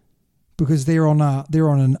 Yeah, because they're on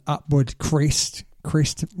an upward crest,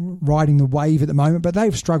 riding the wave at the moment, but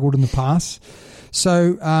they've struggled in the past.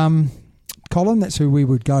 So, Colin, that's who we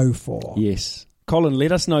would go for. Yes, Colin,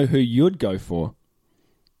 let us know who you'd go for.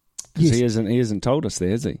 Because he hasn't told us there,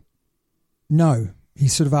 has he? No,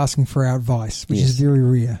 he's sort of asking for our advice, which is very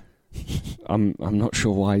rare. I'm not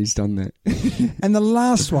sure why he's done that. And the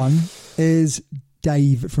last one is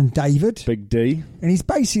David. Big D. And he's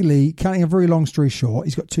basically, cutting a very long story short,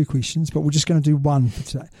 he's got 2 questions, but we're just going to do one for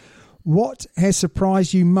today. What has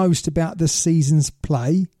surprised you most about this season's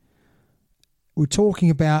play? We're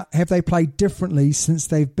talking about, have they played differently since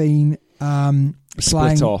they've been playing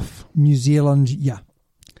split off New Zealand? Yeah.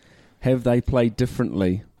 Have they played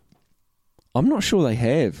differently? I'm not sure they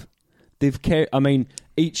have. I mean,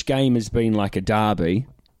 each game has been like a derby.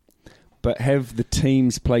 But have the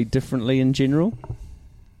teams played differently in general?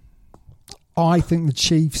 I think the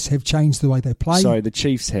Chiefs have changed the way they play. So the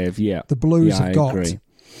Chiefs have, yeah. The Blues have got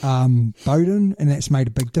Bowden, and that's made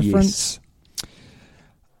a big difference. Yes.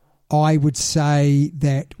 I would say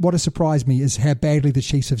that what has surprised me is how badly the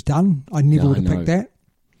Chiefs have done. I never would have picked that.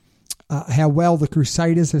 How well the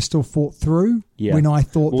Crusaders have still fought through when I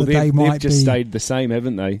thought that they might be... They've just stayed the same,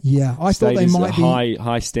 haven't they? Yeah, I thought they might be...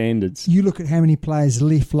 High standards. You look at how many players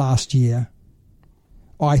left last year.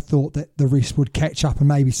 I thought that the rest would catch up and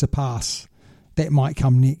maybe surpass. That might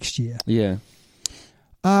come next year. Yeah.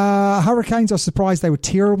 Hurricanes, I was surprised they were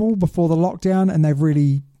terrible before the lockdown, and they've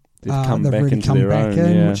really come back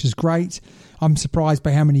in, which is great. I'm surprised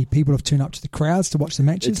by how many people have turned up to the crowds to watch the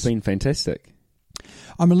matches. It's been fantastic.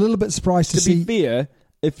 I'm a little bit surprised to see... To be fair,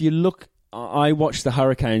 if you look... I watched the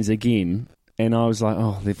Hurricanes again, and I was like,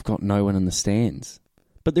 oh, they've got no one in the stands.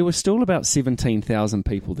 But there were still about 17,000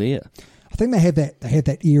 people there. I think they have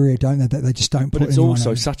that area, don't they, that they just don't put anyone in. But it's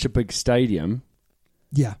also such a big stadium.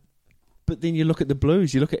 Yeah. But then you look at the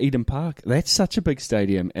Blues, you look at Eden Park, that's such a big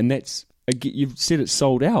stadium, and you've said it's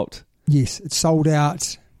sold out. Yes, it's sold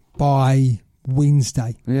out by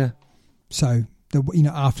Wednesday. Yeah. So...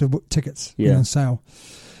 after tickets went on sale.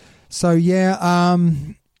 So,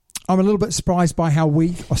 I'm a little bit surprised by how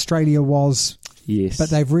weak Australia was. Yes. But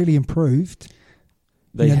they've really improved.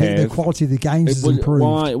 They have. The quality of the games has improved.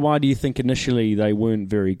 Why do you think initially they weren't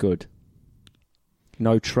very good?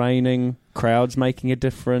 No training, crowds making a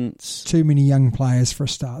difference. Too many young players for a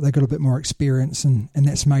start. They've got a bit more experience, and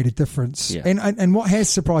that's made a difference. Yeah. And what has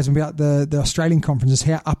surprised me about the Australian conference is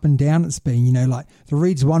how up and down it's been. Like the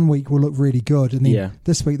Reeds one week will look really good, and then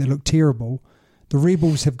this week they look terrible. The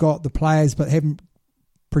Rebels have got the players but haven't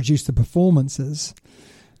produced the performances.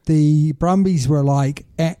 The Brumbies were like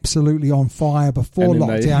absolutely on fire before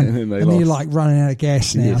lockdown, and they're like running out of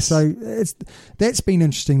gas now. Yes. So that's been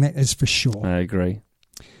interesting, that is for sure. I agree.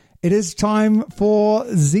 It is time for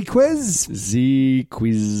the quiz. The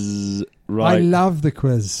quiz. Right. I love the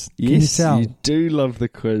quiz. Can Yes, you tell? you do love the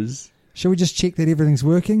quiz. Shall we just check that everything's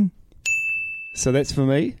working? So that's for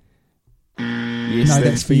me? Yes, No,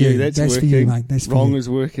 that's for you. That's for working. you, mate. That's for Wrong you. is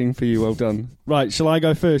working for you. Well done. Right, shall I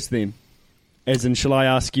go first then? As in, shall I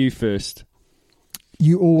ask you first?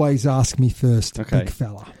 You always ask me first, Okay. big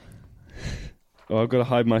fella. Oh, I've got to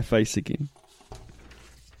hide my face again.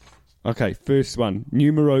 Okay, first one.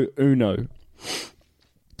 Numero uno.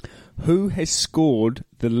 Who has scored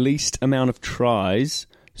the least amount of tries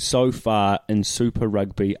so far in Super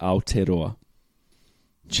Rugby Aotearoa?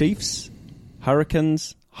 Chiefs,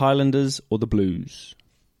 Hurricanes, Highlanders, or the Blues?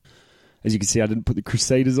 As you can see, I didn't put the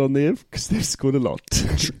Crusaders on there because they've scored a lot.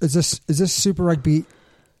 Is this Super Rugby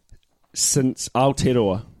Since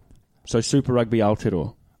Aotearoa. So Super Rugby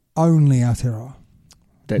Aotearoa. only Aotearoa?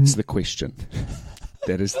 That's the question.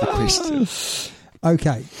 That is the question.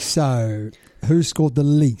 Okay, so who scored the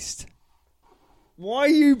least? Why are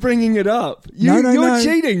you bringing it up? No, You're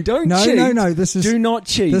cheating. Don't cheat. No. Do not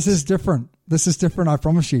cheat. This is different. I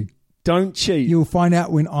promise you. Don't cheat. You'll find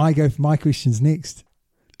out when I go for my questions next.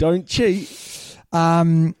 Don't cheat.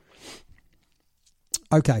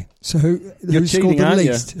 Okay, so who You're scored cheating, the aren't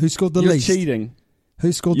you? least? Who scored the You're least? cheating.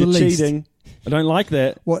 Who scored You're the least? cheating. I don't like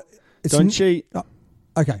that. What? Don't cheat.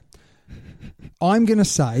 Okay. I'm going to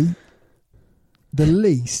say the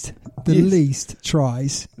least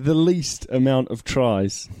tries. The least amount of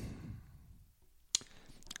tries.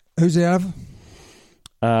 Who's it out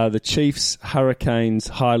of? The Chiefs, Hurricanes,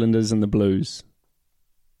 Highlanders, and the Blues.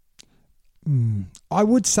 I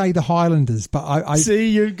would say the Highlanders, but I See,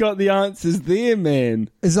 you've got the answers there, man.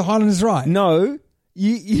 is the Highlanders right? No,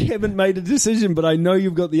 you haven't made a decision, but I know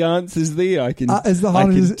you've got the answers there. I can. Is the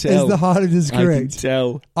Highlanders? I can tell. Is the Highlanders I can correct?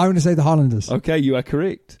 tell. I'm going to say the Highlanders. Okay, you are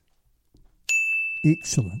correct.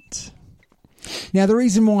 Excellent. Now, the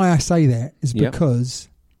reason why I say that is Yep. because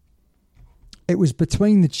it was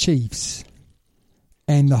between the Chiefs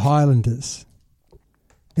and the Highlanders.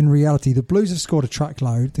 In reality, the Blues have scored a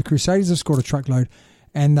truckload, the Crusaders have scored a truckload,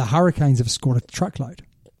 and the Hurricanes have scored a truckload.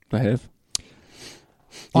 They have.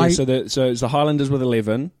 Yeah, so it's the Highlanders with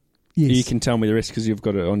 11. Yes. You can tell me the rest because you've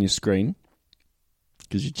got it on your screen.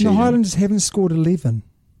 Because you're The cheating. Highlanders haven't scored 11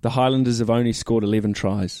 The Highlanders have only scored 11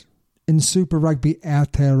 tries. in Super Rugby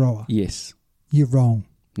Aotearoa. Yes. You're wrong.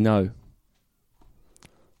 No.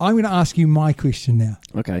 I'm going to ask you my question now.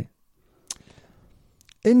 Okay.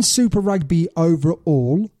 In Super Rugby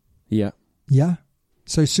overall, Yeah. yeah,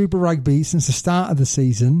 so Super Rugby since the start of the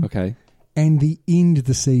season Okay. and the end of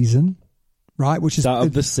the season, right, which is Start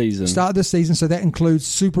of this season. Start of the season, so that includes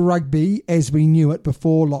Super Rugby as we knew it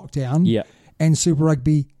before lockdown, Yeah. and Super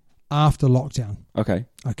Rugby after lockdown. Okay.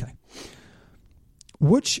 Okay.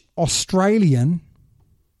 Which Australian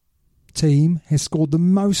team has scored the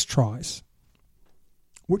most tries?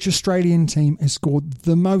 Which Australian team has scored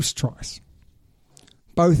the most tries?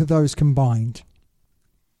 Both of those combined.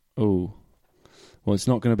 Oh. Well, it's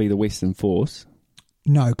not going to be the Western Force.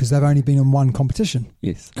 No, because they've only been in one competition.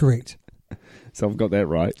 Yes. Correct. So I've got that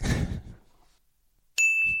right.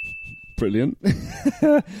 Brilliant.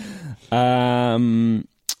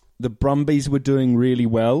 The Brumbies were doing really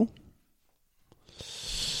well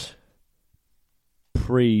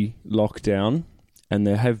pre-lockdown, and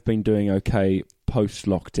they have been doing okay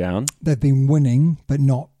post-lockdown. They've been winning, but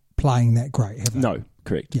not playing that great, have they? No,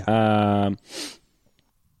 correct. Yeah.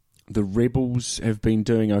 The Rebels have been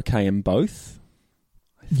doing okay in both.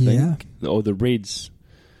 I Yeah. think. Or the Reds.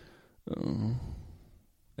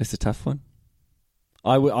 It's a tough one.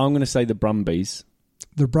 I'm going to say the Brumbies.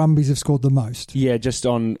 The Brumbies have scored the most. Yeah, just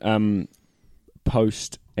on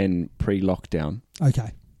post and pre-lockdown.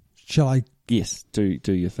 Okay. Shall I? Yes, do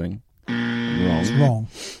your thing. It's wrong.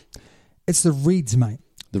 It's the Reds, mate.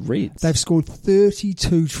 The Reds. They've scored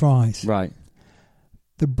 32 tries. Right.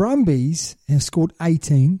 The Brumbies have scored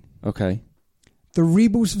 18. Okay. The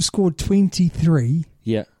Rebels have scored 23.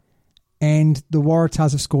 Yeah. And the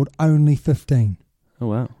Waratahs have scored only 15. Oh,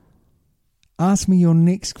 wow. Ask me your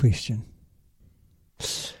next question.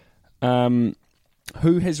 Who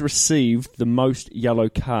has received the most yellow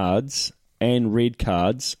cards and red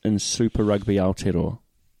cards in Super Rugby Aotearoa?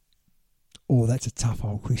 Oh, that's a tough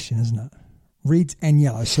old question, isn't it? Reds and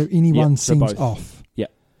yellow, so anyone so seems both. off. Yeah.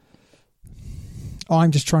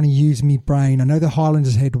 I'm just trying to use me brain. I know the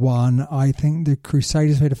Highlanders had one. I think the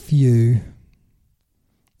Crusaders had a few.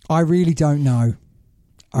 I really don't know.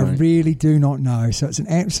 I Right. really do not know. So it's an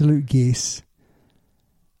absolute guess.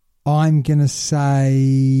 I'm going to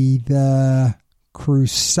say the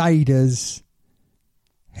Crusaders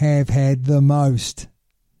have had the most.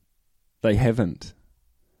 They haven't.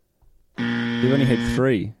 They've only had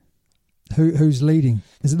 3. Who's leading?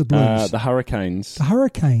 Is it the Blues? The Hurricanes. The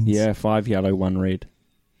Hurricanes? Yeah, 5 yellow, 1 red.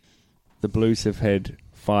 The Blues have had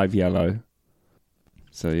 5 yellow.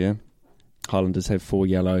 So, yeah. Highlanders have 4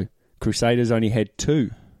 yellow. Crusaders only had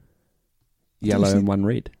 2 yellow and 1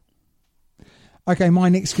 red. Okay, my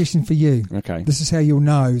next question for you. Okay. This is how you'll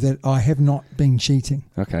know that I have not been cheating.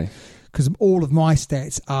 Okay. Because all of my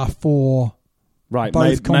stats are for Right.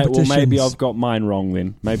 both competitions. Well, maybe I've got mine wrong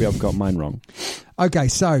then. Maybe I've got mine wrong. Okay,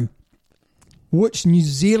 so which New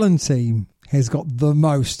Zealand team has got the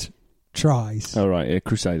most tries? All right, yeah,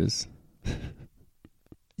 Crusaders.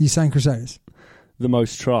 You're saying Crusaders? The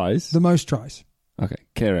most tries? The most tries. Okay,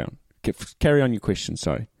 carry on. Carry on your question,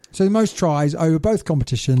 sorry. So the most tries over both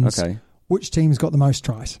competitions. Okay. Which team's got the most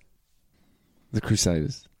tries? The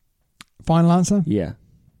Crusaders. Final answer? Yeah.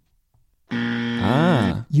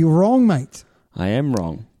 Ah, You're wrong, mate. I am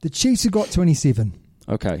wrong. The Chiefs have got 27.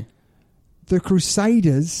 Okay, The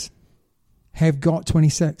Crusaders have got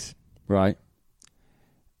 26. right,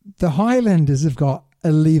 The Highlanders have got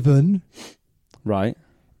 11. right.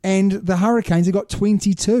 And the Hurricanes have got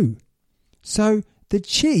 22. So the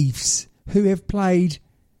Chiefs, who have played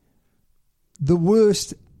the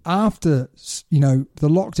worst after, the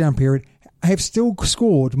lockdown period, have still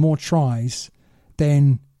scored more tries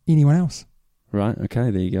than anyone else. Right, okay,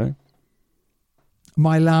 there you go.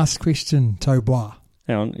 My last question, Tobois.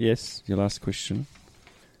 Hang on, yes, your last question.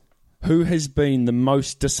 Who has been the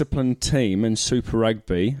most disciplined team in Super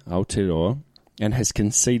Rugby, Aotearoa, and has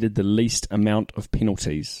conceded the least amount of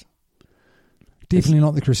penalties? Definitely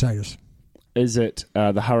not the Crusaders. Is it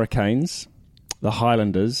the Hurricanes, the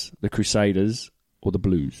Highlanders, the Crusaders, or the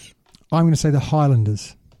Blues? I'm going to say the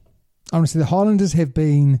Highlanders. I'm going to say the Highlanders have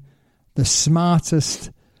been the smartest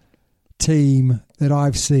team that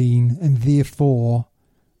I've seen, and therefore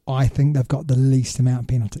I think they've got the least amount of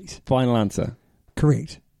penalties. Final answer.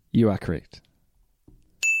 Correct. You are correct.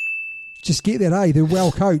 Just get that, eh? They're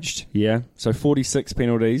well coached. Yeah, so 46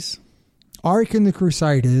 penalties. I reckon the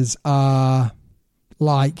Crusaders are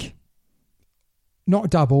like not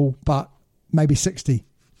double, but maybe 60.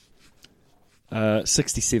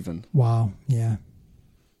 67. Wow, yeah.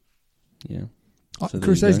 Yeah. So there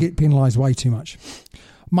Crusaders you go. get penalised way too much.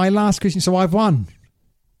 My last question, so I've won.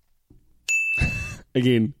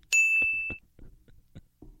 Again.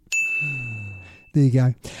 There you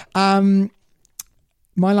go.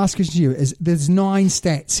 My last question to you is, there's 9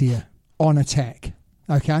 stats here on attack,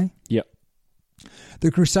 okay? Yep.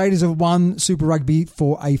 The Crusaders have won Super Rugby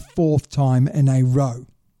for a 4th time in a row.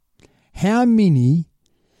 How many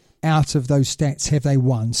out of those stats have they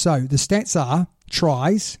won? So the stats are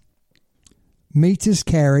tries, metres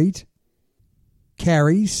carried,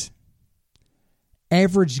 carries,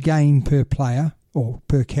 average gain per player or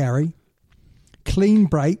per carry, clean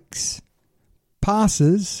breaks,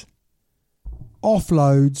 passes,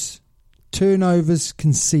 offloads, turnovers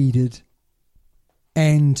conceded,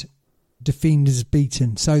 and defenders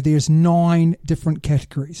beaten. So there's 9 different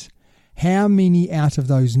categories. How many out of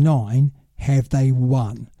those 9 have they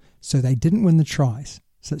won? So they didn't win the tries.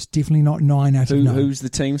 So it's definitely not 9 out of 9. Who's the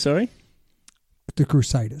team, sorry? The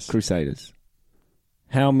Crusaders. Crusaders.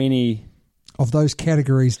 How many? Of those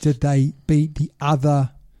categories did they beat the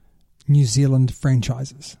other New Zealand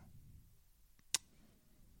franchises?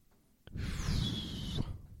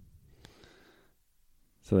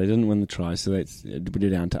 So they didn't win the try, so we're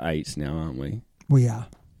down to 8 now, aren't we? We are.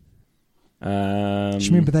 Just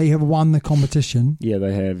remember, they have won the competition Yeah,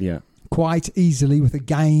 they have, yeah. quite easily with a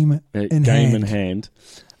game in Game hand. in hand.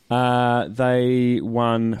 They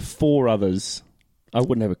won 4 others. I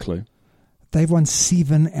wouldn't have a clue. They've won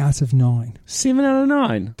 7 out of 9. 7 out of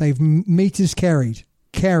 9. They've metres carried,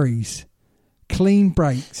 carries, clean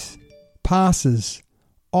breaks, passes,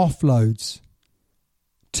 offloads,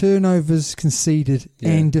 turnovers conceded, Yeah.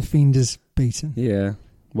 and defenders beaten. Yeah.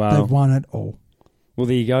 Wow. They've won it all. Well,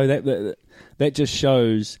 there you go. That just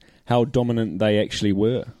shows how dominant they actually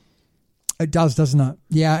were. It does, doesn't it?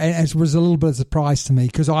 Yeah, and it was a little bit of a surprise to me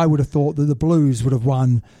because I would have thought that the Blues would have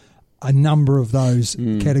won a number of those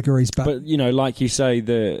categories. But like you say,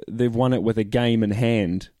 they've won it with a game in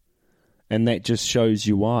hand, and that just shows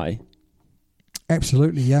you why.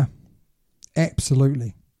 absolutely, yeah.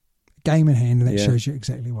 Absolutely. Game in hand, and that Yeah. shows you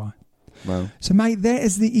exactly why. Wow. So, mate, that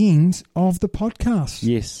is the end of the podcast.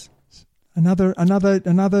 Yes.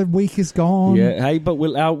 Another week is gone. Yeah, hey, but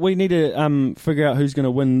we need to figure out who's going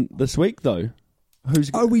to win this week, though.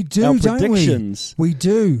 We do, our don't predictions. We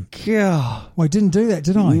do. Yeah. Well, I didn't do that,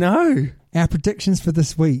 did I? No. Our predictions for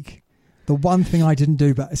this week. The one thing I didn't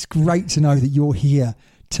do, but it's great to know that you're here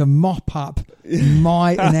to mop up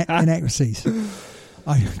my inaccuracies.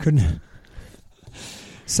 I couldn't.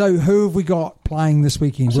 So, who have we got playing this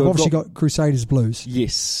weekend? We've obviously got Crusaders Blues.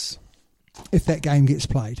 Yes. If that game gets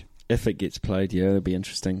played. If it gets played, yeah, it'll be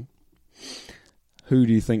interesting. Who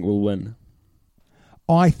do you think will win?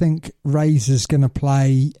 I think Razor's going to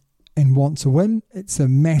play and want to win. It's a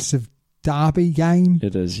massive derby game.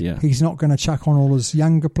 It is, yeah. He's not going to chuck on all his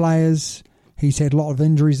younger players. He's had a lot of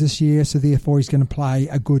injuries this year, so therefore he's going to play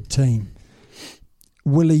a good team.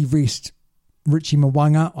 Will he rest Richie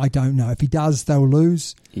Mwanga? I don't know. If he does, they'll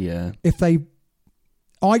lose. Yeah.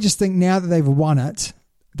 I just think now that they've won it,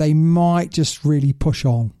 they might just really push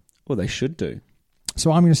on. Well, they should do.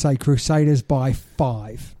 So I'm going to say Crusaders by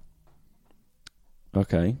 5.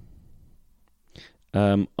 Okay.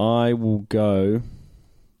 I will go.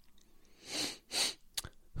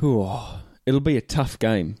 It'll be a tough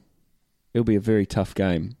game. It'll be a very tough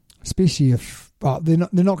game. Especially if they're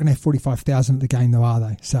not going to have 45,000 at the game, though, are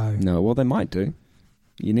they? So no. Well, they might do.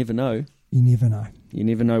 You never know. You never know. You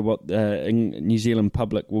never know what New Zealand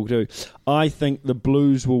public will do. I think the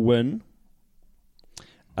Blues will win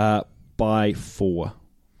by 4.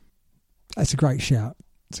 That's a great shout.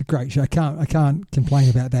 It's a great shout. I can't complain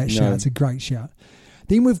about that shout. It's a great shout.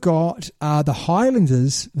 Then we've got the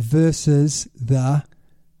Highlanders versus the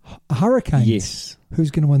Hurricanes. Yes. Who's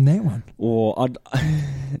going to win that one?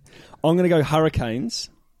 I'm going to go Hurricanes.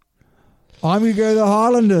 I'm going to go the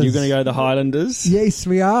Highlanders. You're going to go the Highlanders? Yes,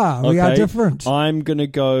 we are. Okay. We are different. I'm going to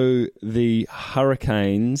go the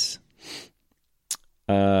Hurricanes.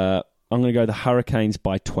 I'm going to go the Hurricanes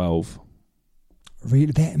by 12.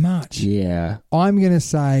 Really, that much? Yeah. I'm going to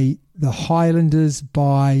say the Highlanders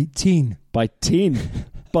by 10. By 10?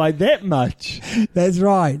 By that much? That's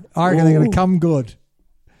right. I reckon they're going to come good.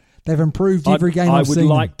 They've improved every game I've seen. I would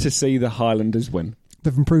like to see the Highlanders win.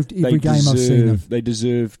 They've improved every game I've seen them. They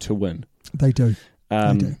deserve to win. They do.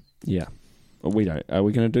 They do. Yeah. Well, we don't. Are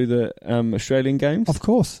we going to do the Australian games? Of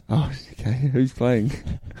course. Oh, okay. Who's playing?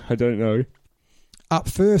 I don't know. Up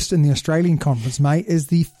first in the Australian Conference, mate, is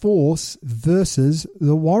the Force versus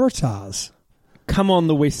the Waratahs. Come on,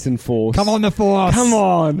 the Western Force. Come on, the Force. Come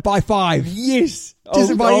on. By 5. Yes.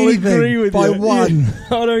 Just by anything. Agree with by you. 1. Yeah.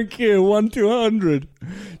 I don't care. 1 to 100.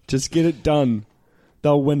 Just get it done.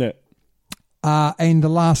 They'll win it. And the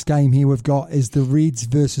last game here we've got is the Reds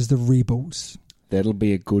versus the Rebels. That'll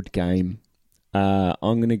be a good game. I'm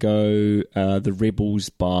going to go the Rebels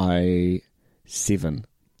by 7.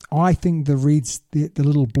 I think the Reds, the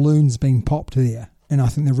little balloon's been popped there, and I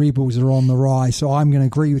think the Rebels are on the rise. So I'm going to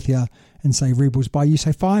agree with you and say Rebels by, you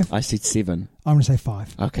say 5? I said 7. I'm going to say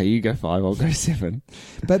 5. Okay, you go 5, I'll go 7.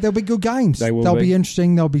 But there'll be good games. They'll be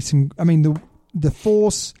interesting. There'll be some, I mean, the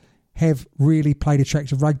Force have really played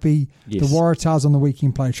attractive rugby. Yes. The Waratahs on the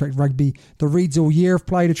weekend played attractive rugby. The Reds all year have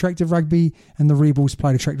played attractive rugby, and the Rebels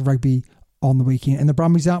played attractive rugby on the weekend. And the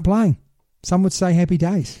Brumbies aren't playing. Some would say happy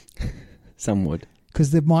days. Some would.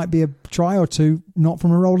 Because there might be a try or two not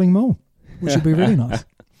from a rolling maul, which would be really nice.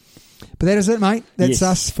 But that is it, mate. That's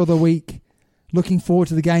us for the week. Looking forward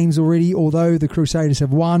to the games already. Although the Crusaders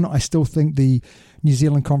have won, I still think the New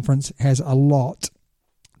Zealand Conference has a lot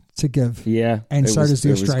to give. Yeah. And so does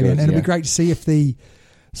the Australian. And it'll be great to see if the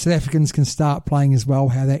South Africans can start playing as well,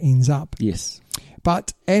 how that ends up. Yes.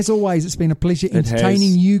 But as always, it's been a pleasure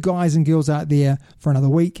entertaining you guys and girls out there for another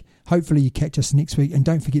week. Hopefully you catch us next week. And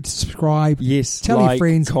don't forget to subscribe. Yes. Tell your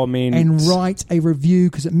friends. Comment. And write a review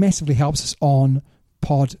because it massively helps us on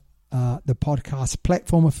the podcast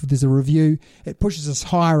platform. If there's a review, it pushes us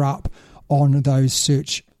higher up on those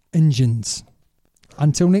search engines.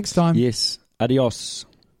 Until next time. Yes. Adios.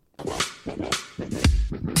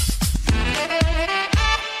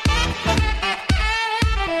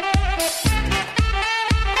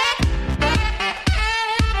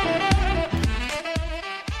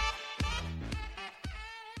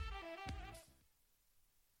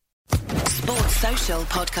 Sports Social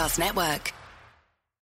Podcast Network.